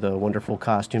know, the wonderful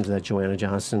costumes that Joanna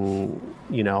Johnson,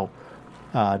 you know,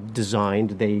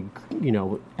 designed, they, you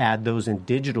know, add those in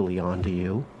digitally onto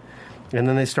you. And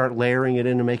then they start layering it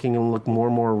in and making them look more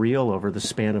and more real over the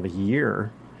span of a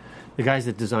year. The guys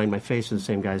that designed my face are the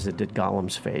same guys that did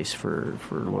Gollum's face for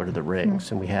Lord of the Rings.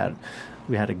 Mm-hmm. And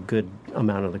we had a good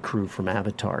amount of the crew from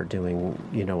Avatar doing,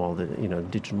 you know, all the, you know,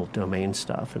 digital domain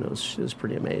stuff. And it was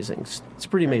pretty amazing. It's a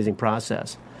pretty amazing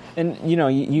process. And, you know,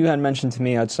 you had mentioned to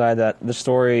me outside that the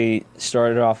story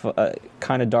started off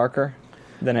kind of darker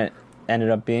than it ended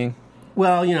up being.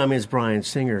 Well, you know, I mean, it's Bryan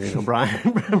Singer. You know,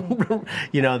 Bryan.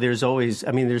 You know, there's always.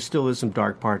 I mean, there still is some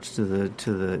dark parts to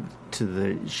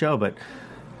the show, but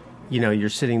you know, you're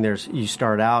sitting there. You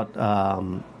start out,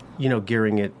 you know,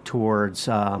 gearing it towards,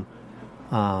 you know,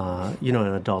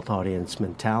 an adult audience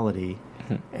mentality,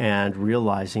 and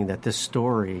realizing that this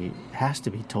story has to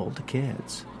be told to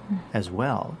kids as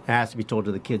well. It has to be told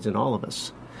to the kids in all of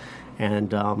us,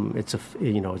 and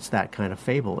it's that kind of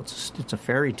fable. It's a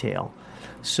fairy tale.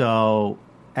 So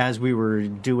as we were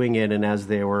doing it, and as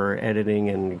they were editing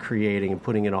and creating and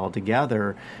putting it all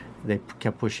together, they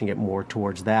kept pushing it more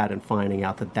towards that, and finding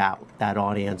out that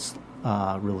audience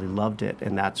really loved it,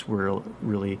 and that's where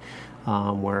really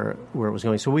where it was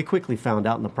going. So we quickly found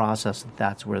out in the process that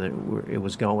that's where it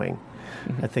was going.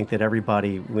 Mm-hmm. I think that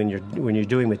everybody, when you're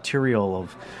doing material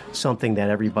of something that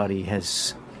everybody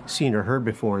has seen or heard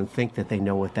before and think that they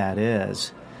know what that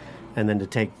is, and then to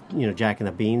take, you know, Jack and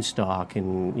the Beanstalk,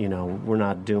 and, you know, we're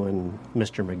not doing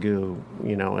Mr. Magoo,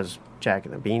 you know, as Jack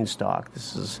and the Beanstalk.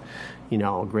 This is, you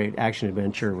know, a great action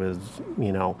adventure with,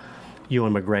 you know,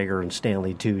 Ewan McGregor and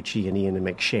Stanley Tucci and Ian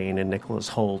McShane and Nicholas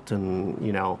Hoult and,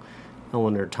 you know,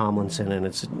 Eleanor Tomlinson, and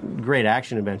it's a great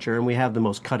action adventure, and we have the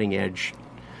most cutting edge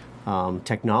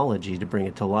technology to bring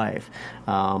it to life.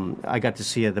 I got to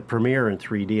see the premiere in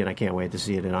 3D, and I can't wait to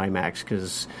see it in IMAX,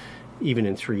 because even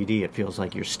in 3D, it feels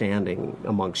like you're standing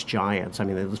amongst giants. I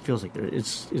mean, it feels like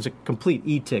it's a complete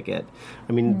e-ticket.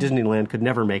 I mean, Disneyland could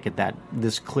never make it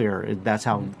this clear. That's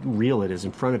how real it is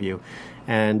in front of you.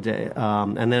 And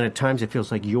then at times it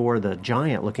feels like you're the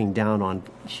giant looking down on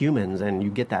humans, and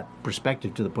you get that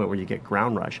perspective to the point where you get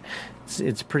ground rush.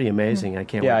 It's pretty amazing. I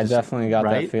can't. Yeah, wait I definitely got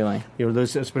that feeling. You know,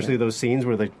 especially those scenes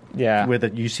where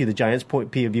you see the giant's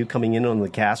point of view coming in on the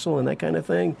castle and that kind of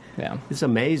thing. Yeah, it's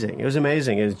amazing. It was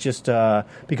amazing. It's just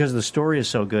because the story is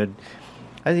so good.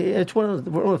 It's one of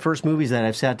the first movies that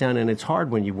I've sat down, and it's hard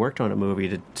when you worked on a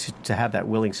movie to have that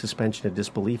willing suspension of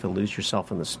disbelief and lose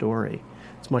yourself in the story.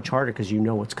 It's much harder because you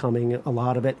know what's coming, a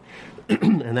lot of it,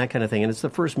 and that kind of thing. And it's the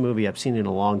first movie I've seen in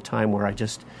a long time where I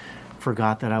just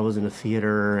forgot that I was in a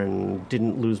theater and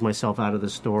didn't lose myself out of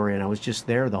the story, and I was just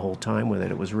there the whole time with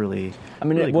it. It was really,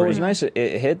 what great. Was nice, it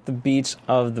hit the beats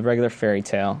of the regular fairy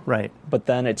tale, right? But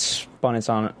then it spun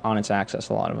on its axis,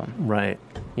 a lot of them, right?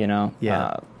 You know,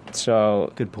 yeah.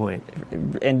 So good point.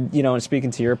 And you know, and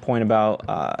speaking to your point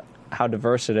about how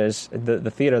diverse it is, the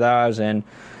theater that I was in,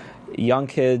 young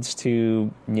kids to,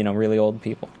 you know, really old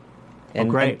people. And,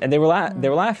 great! And they were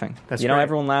laughing. That's great.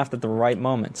 Everyone laughed at the right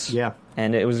moments. Yeah,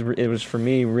 and it was for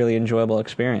me really enjoyable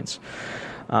experience.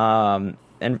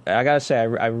 And I gotta say,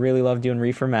 I really love doing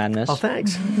Reefer Madness. Oh,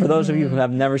 thanks. For those of you who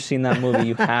have never seen that movie,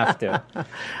 you have to.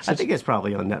 I think it's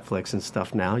probably on Netflix and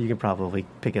stuff now. You can probably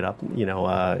pick it up. You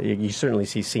know, you certainly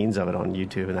see scenes of it on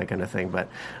YouTube and that kind of thing. But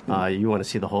you want to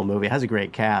see the whole movie. It has a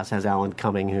great cast. It has Alan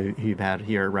Cumming, who you've had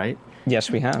here, right?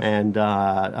 Yes, we have.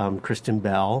 And Kristen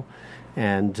Bell.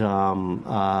 and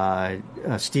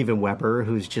Steven Weber,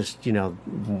 who's just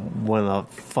one of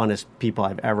the funnest people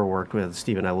I've ever worked with.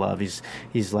 Steven, I love.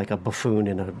 He's like a buffoon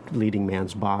in a leading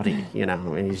man's body,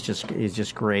 and he's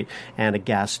just great. And a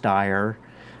Gas Dyer,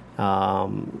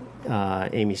 Amy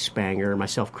Spanger,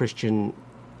 myself, Christian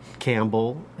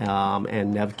Campbell,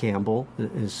 and Nev Campbell,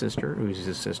 his sister,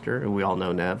 and we all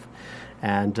know Nev.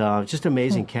 And just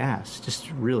amazing cast, just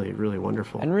really, really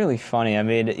wonderful. And really funny. I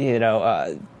mean,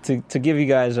 to give you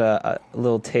guys a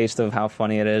little taste of how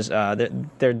funny it is,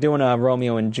 they're doing a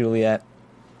Romeo and Juliet.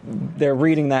 They're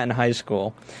reading that in high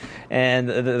school. And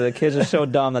the kids are so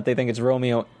dumb that they think it's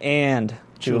Romeo and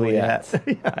Juliet.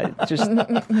 Just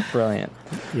brilliant.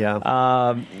 Yeah.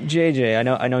 JJ,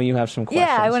 I know you have some questions.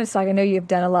 Yeah, I want to talk. I know you've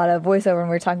done a lot of voiceover, and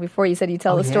we were talking before. You said you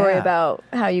tell the story about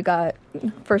how you got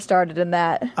first started in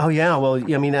that. Oh, yeah. Well,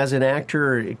 I mean, as an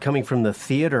actor coming from the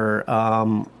theater,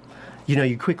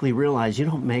 you quickly realize you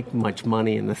don't make much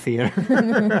money in the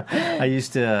theater. I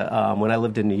used to, when I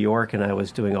lived in New York and I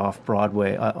was doing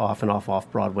off-Broadway,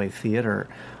 off-Broadway theater,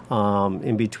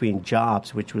 in between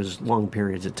jobs, which was long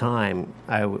periods of time,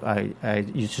 I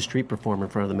used to street perform in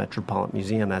front of the Metropolitan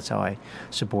Museum. That's how I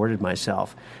supported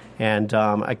myself. And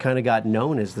I kind of got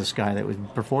known as this guy that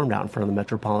would perform out in front of the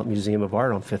Metropolitan Museum of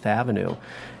Art on Fifth Avenue.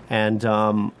 And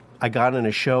I got in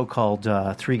a show called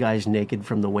Three Guys Naked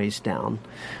from the Waist Down,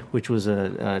 which was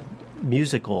a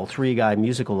musical, three-guy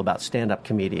musical about stand-up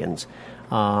comedians,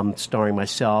 starring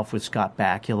myself with Scott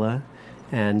Bakula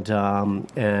and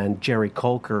Jerry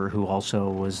Colker, who also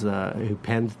was who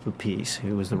penned the piece,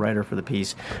 who was the writer for the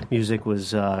piece. Music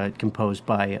was composed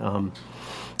by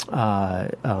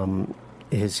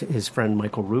his friend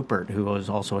Michael Rupert, who was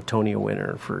also a Tony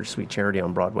winner for Sweet Charity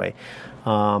on Broadway,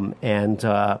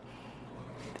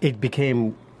 it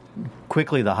became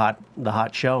quickly the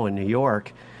hot show in New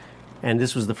York, and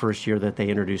this was the first year that they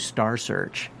introduced Star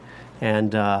Search.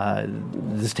 And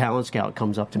this talent scout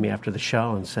comes up to me after the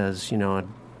show and says,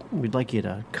 we'd like you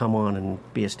to come on and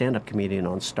be a stand-up comedian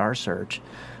on Star Search.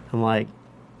 I'm like,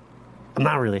 I'm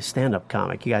not really a stand-up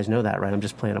comic. You guys know that, right? I'm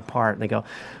just playing a part. And they go,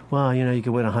 well, you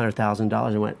could win $100,000.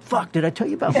 I went, fuck, did I tell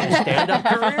you about my stand-up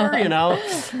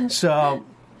career? So...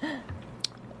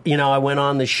 I went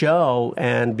on the show,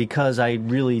 and because I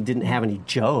really didn't have any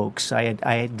jokes, I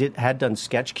had done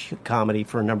sketch comedy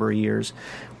for a number of years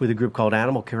with a group called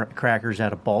Animal Crackers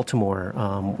out of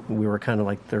Baltimore. We were kind of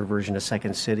like their version of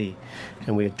Second City,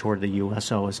 and we had toured the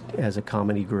USO as a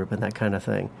comedy group and that kind of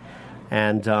thing.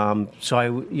 And so I,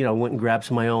 went and grabbed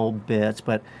some of my old bits,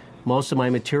 but most of my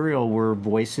material were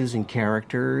voices and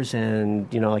characters,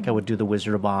 and, like I would do the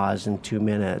Wizard of Oz in 2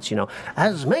 minutes,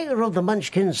 as mayor of the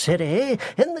Munchkin City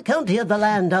in the county of the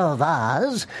land of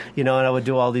Oz, and I would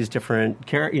do all these different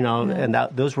characters, and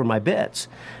those were my bits.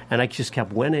 And I just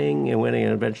kept winning, and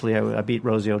eventually I beat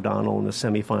Rosie O'Donnell in the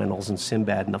semifinals and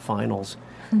Sinbad in the finals.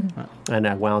 Mm-hmm. And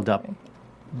I wound up,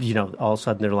 all of a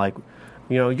sudden they're like,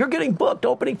 you're getting booked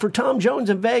opening for Tom Jones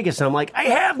in Vegas. And I'm like, I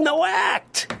have no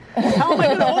act. How am I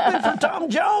going to open for Tom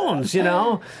Jones,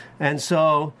 And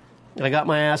so I got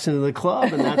my ass into the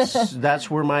club, and that's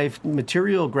where my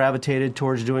material gravitated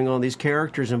towards doing all these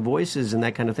characters and voices and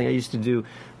that kind of thing. I used to do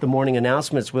the morning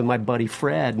announcements with my buddy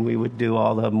Fred, and we would do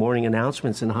all the morning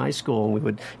announcements in high school, and we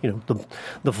would,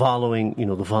 the following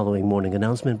morning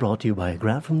announcement brought to you by a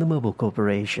grant from the Mobile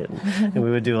Corporation. And we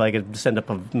would do send up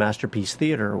a Masterpiece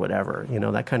Theater or whatever,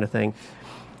 that kind of thing.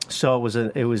 So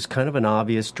it was kind of an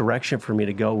obvious direction for me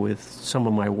to go with some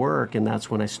of my work, and that's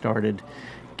when I started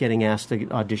getting asked to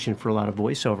audition for a lot of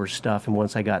voiceover stuff. And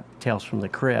once I got Tales from the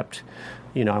Crypt,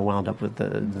 I wound up with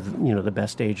the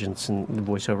best agents and the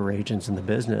voiceover agents in the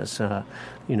business. That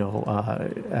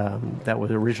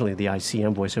was originally the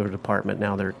ICM voiceover department.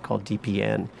 Now they're called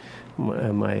DPN.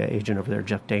 My agent over there,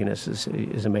 Jeff Danis,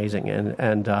 is amazing,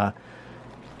 and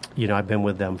I've been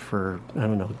with them for,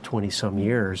 20-some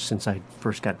years since I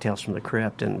first got Tales from the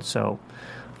Crypt. And so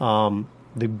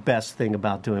the best thing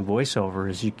about doing voiceover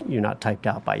is you're not typed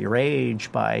out by your age,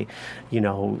 I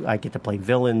get to play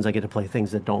villains, I get to play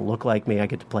things that don't look like me, I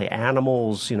get to play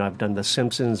animals. I've done The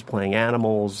Simpsons playing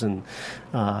animals, and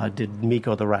did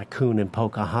Miko the Raccoon in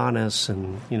Pocahontas,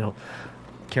 and,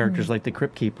 characters like the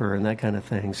Crypt Keeper and that kind of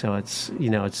thing. So it's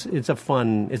a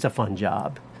fun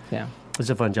job. Yeah. It's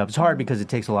a fun job. It's hard because it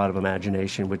takes a lot of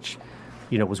imagination, which,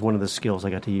 was one of the skills I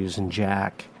got to use in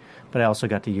Jack. But I also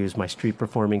got to use my street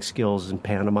performing skills in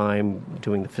pantomime,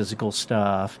 doing the physical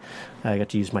stuff. I got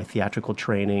to use my theatrical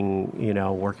training,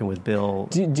 working with Bill.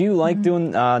 Do you like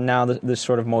doing now this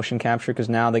sort of motion capture? Because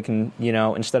now they can,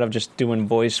 instead of just doing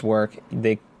voice work,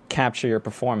 they capture your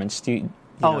performance. Do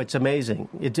Oh, it's amazing.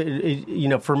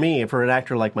 For me, for an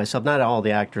actor like myself, not all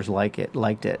the actors liked it.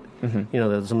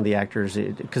 Mm-hmm. Some of the actors,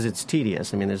 because it's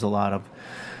tedious. I mean, there's a lot of,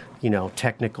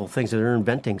 technical things that they're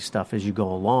inventing stuff as you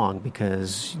go along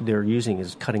because they're using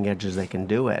as cutting edge as they can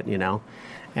do it,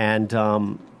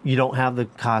 And you don't have the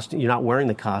costume. You're not wearing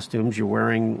the costumes. You're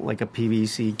wearing like a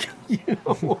PVC,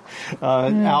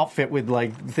 outfit with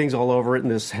like things all over it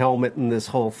and this helmet and this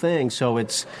whole thing. So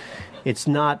it's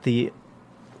not the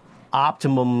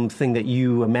optimum thing that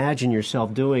you imagine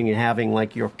yourself doing and having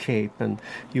like your cape and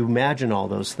you imagine all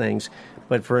those things.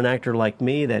 But for an actor like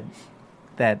me that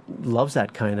loves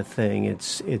that kind of thing,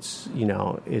 it's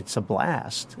a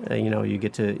blast. You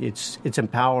get to it's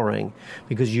empowering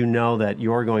because you know that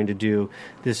you're going to do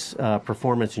this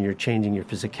performance and you're changing your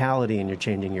physicality and you're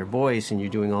changing your voice and you're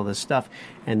doing all this stuff,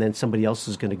 and then somebody else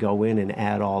is going to go in and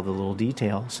add all the little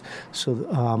details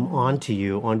onto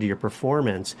your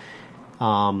performance.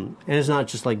 And it's not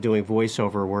just like doing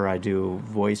voiceover where I do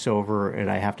voiceover and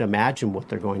I have to imagine what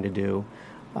they're going to do.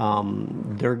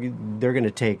 They're going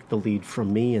to take the lead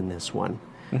from me in this one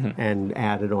and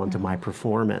add it onto my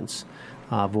performance.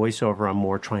 Voiceover, I'm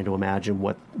more trying to imagine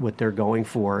what they're going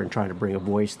for and trying to bring a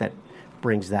voice that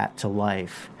brings that to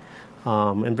life.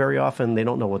 And very often they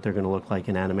don't know what they're going to look like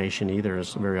in animation either.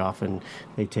 So very often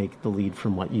they take the lead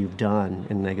from what you've done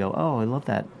and they go, oh, I love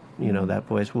that, that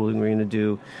voice. Well,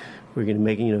 we're going to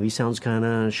make, he sounds kind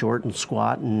of short and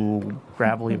squat and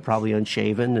gravelly and probably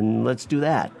unshaven, and let's do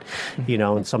that.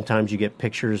 And sometimes you get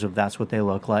pictures of that's what they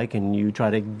look like, and you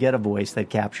try to get a voice that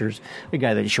captures a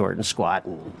guy that's short and squat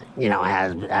and,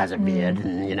 has a beard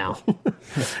and,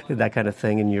 that kind of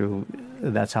thing, and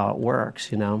that's how it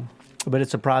works, But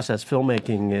it's a process.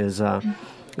 Filmmaking is a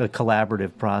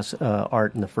collaborative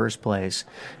art in the first place,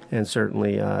 and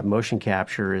certainly motion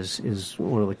capture is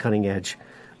one of the cutting edge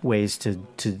ways to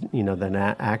that an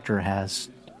actor has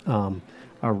a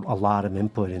lot of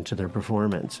input into their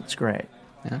performance. It's great.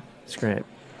 Yeah, it's great.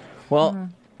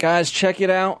 Well, guys, check it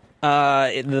out.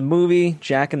 The movie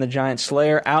Jack and the Giant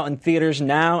Slayer out in theaters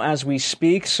now as we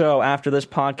speak. So after this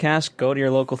podcast, go to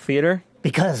your local theater.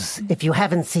 Because if you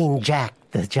haven't seen Jack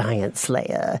the Giant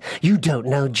Slayer, you don't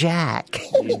know Jack.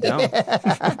 You don't. You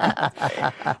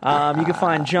can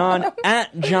find John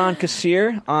at John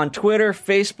Kassir on Twitter,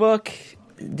 Facebook.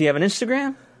 Do you have an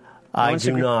Instagram? I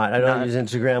do not. I don't use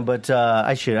Instagram, but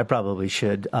I should. I probably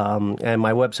should. And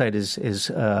my website is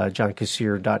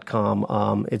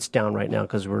johnkassir.com. It's down right now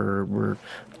because we're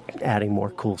adding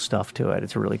more cool stuff to it.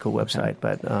 It's a really cool website.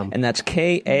 But and that's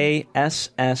Kassir.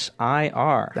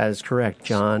 That is correct,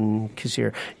 John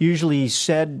Kassir. Usually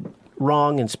said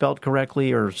wrong and spelled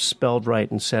correctly, or spelled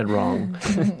right and said wrong.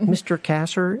 Mr.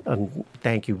 Kassir,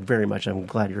 thank you very much. I'm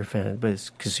glad you're a fan, but it's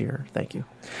Kassir. Thank you.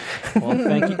 Well,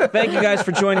 thank you guys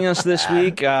for joining us this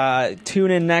week.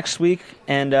 Tune in next week,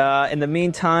 and in the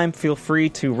meantime, feel free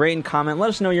to rate and comment. Let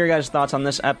us know your guys' thoughts on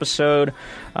this episode.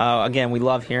 Again, we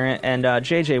love hearing it. And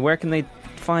JJ, where can they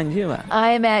find you at?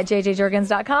 I'm at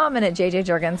jjjurgens.com and at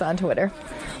jjjurgens on Twitter.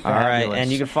 All right,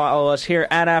 and you can follow us here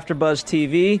at AfterBuzz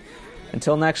TV.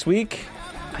 Until next week,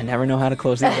 I never know how to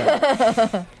close these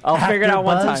out. I'll figure it out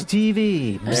one time.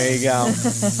 TV. There you go.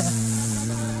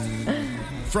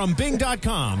 From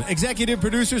Bing.com, executive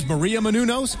producers Maria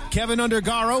Menounos, Kevin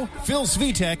Undergaro, Phil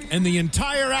Svitek, and the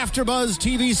entire AfterBuzz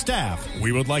TV staff,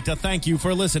 we would like to thank you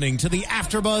for listening to the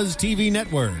AfterBuzz TV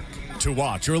network. To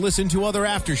watch or listen to other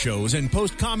after shows and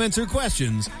post comments or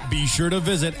questions, be sure to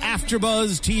visit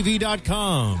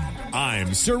AfterBuzzTV.com.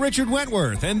 I'm Sir Richard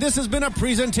Wentworth, and this has been a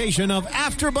presentation of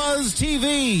AfterBuzz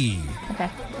TV.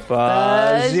 Okay.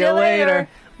 Buzz you later.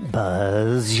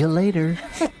 Buzz you later.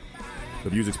 The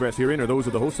views expressed herein are those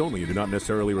of the hosts only and do not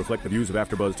necessarily reflect the views of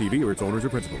AfterBuzz TV or its owners or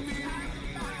principals.